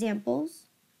just examples,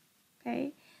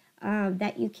 okay,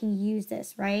 that you can use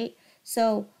this, right?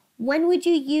 So when would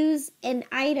you use an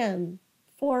item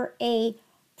for a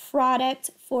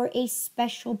product for a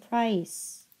special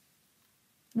price?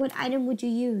 What item would you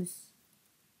use?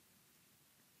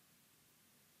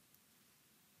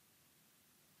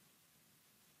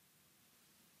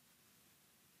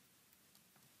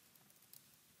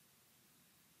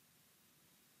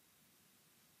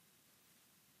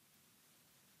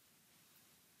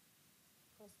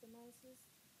 Customizes,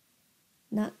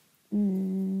 Not.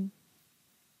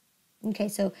 Okay,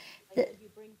 so like if you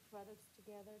bring products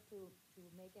together to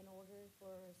make an order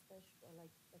for a special, like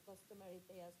a customer, if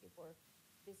they ask you for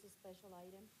this special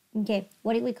item. okay,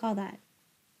 what do we call that?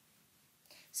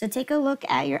 So take a look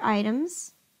at your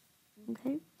items.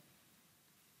 Okay.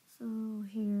 So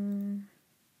here,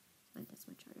 find this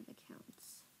my chart of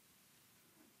accounts.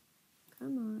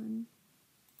 Come on.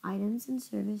 Items and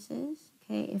services.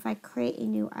 Okay, if I create a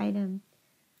new item,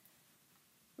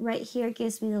 right here it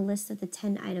gives me the list of the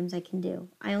 10 items I can do.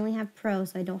 I only have Pro,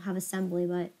 so I don't have Assembly,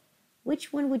 but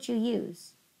which one would you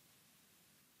use?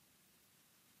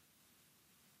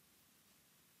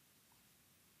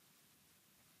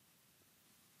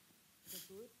 The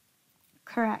group.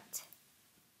 Correct.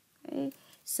 Okay,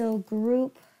 so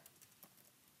group,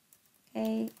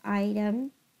 okay,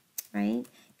 item, right?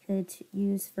 Could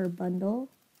use for bundle.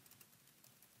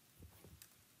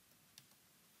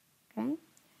 Okay.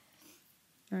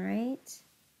 All right.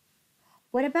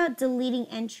 What about deleting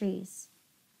entries?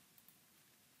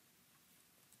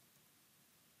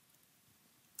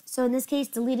 So in this case,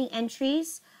 deleting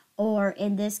entries, or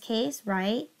in this case,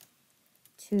 right,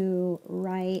 to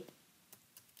write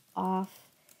off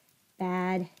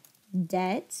bad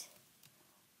debt,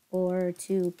 or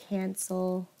to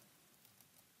cancel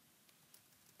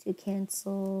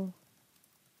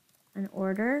an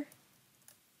order,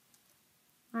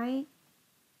 right?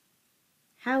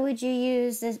 How would you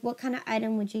use this? What kind of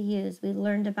item would you use? We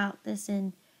learned about this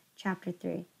in chapter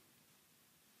 3.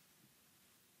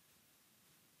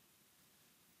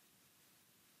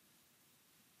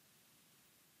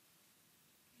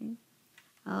 Okay.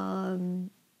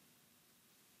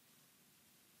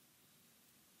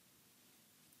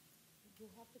 You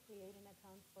have to create an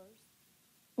account first,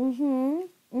 Mm-hmm. so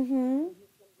Mm-hmm. you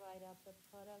can write up the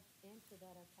product into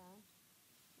that account.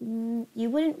 You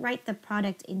wouldn't write the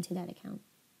product into that account.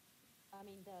 I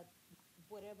mean,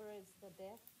 whatever is the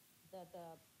debt,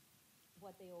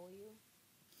 what they owe you.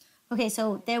 Okay,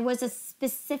 so there was a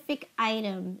specific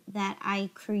item that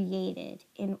I created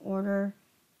in order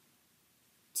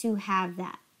to have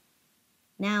that.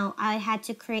 Now, I had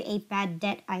to create a bad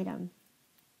debt item.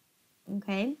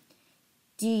 Okay?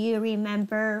 Do you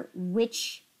remember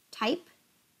which type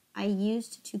I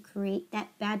used to create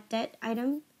that bad debt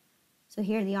item? So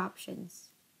here are the options.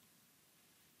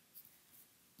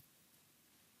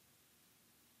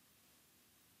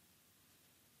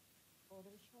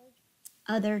 Other charge.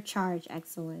 Other charge,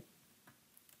 excellent.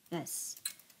 Yes.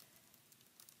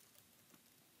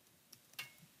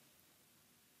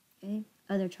 Okay,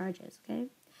 other charges, okay?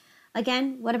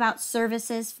 Again, what about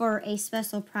services for a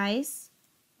special price,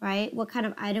 right? What kind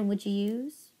of item would you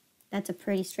use? That's a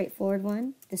pretty straightforward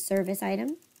one, the service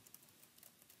item.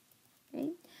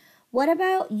 Okay. What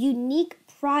about unique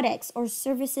products or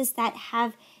services that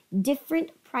have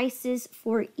different prices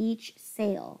for each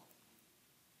sale?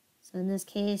 So in this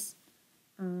case,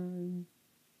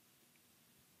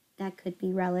 that could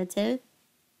be relative,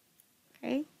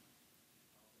 okay?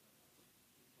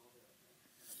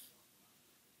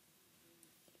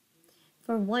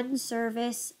 For one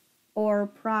service or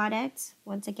product,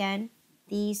 once again,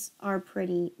 these are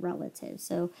pretty relative.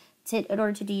 So in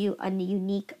order to do a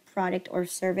unique product or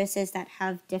services that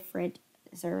have different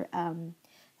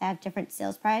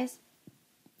sales price,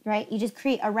 right? You just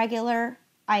create a regular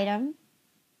item,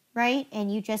 right?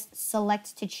 And you just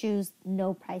select to choose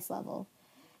no price level.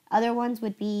 Other ones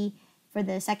would be for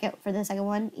the second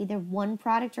one, either one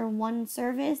product or one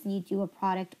service, and you do a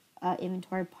product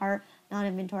inventory part,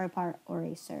 non-inventory part, or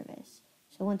a service.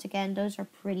 So once again, those are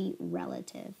pretty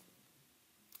relative.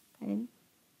 Okay.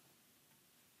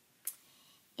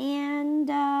 And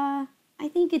I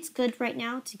think it's good right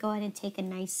now to go ahead and take a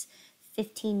nice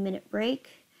 15-minute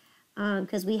break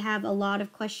because we have a lot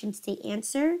of questions to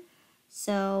answer.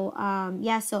 So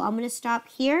yeah, so I'm going to stop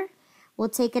here. We'll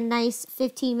take a nice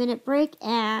 15-minute break,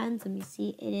 and let me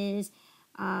see, it is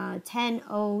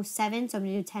 10:07, so I'm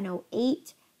going to do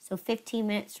 10:08. So 15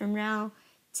 minutes from now,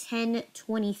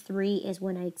 10:23 is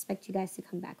when I expect you guys to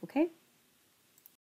come back, okay?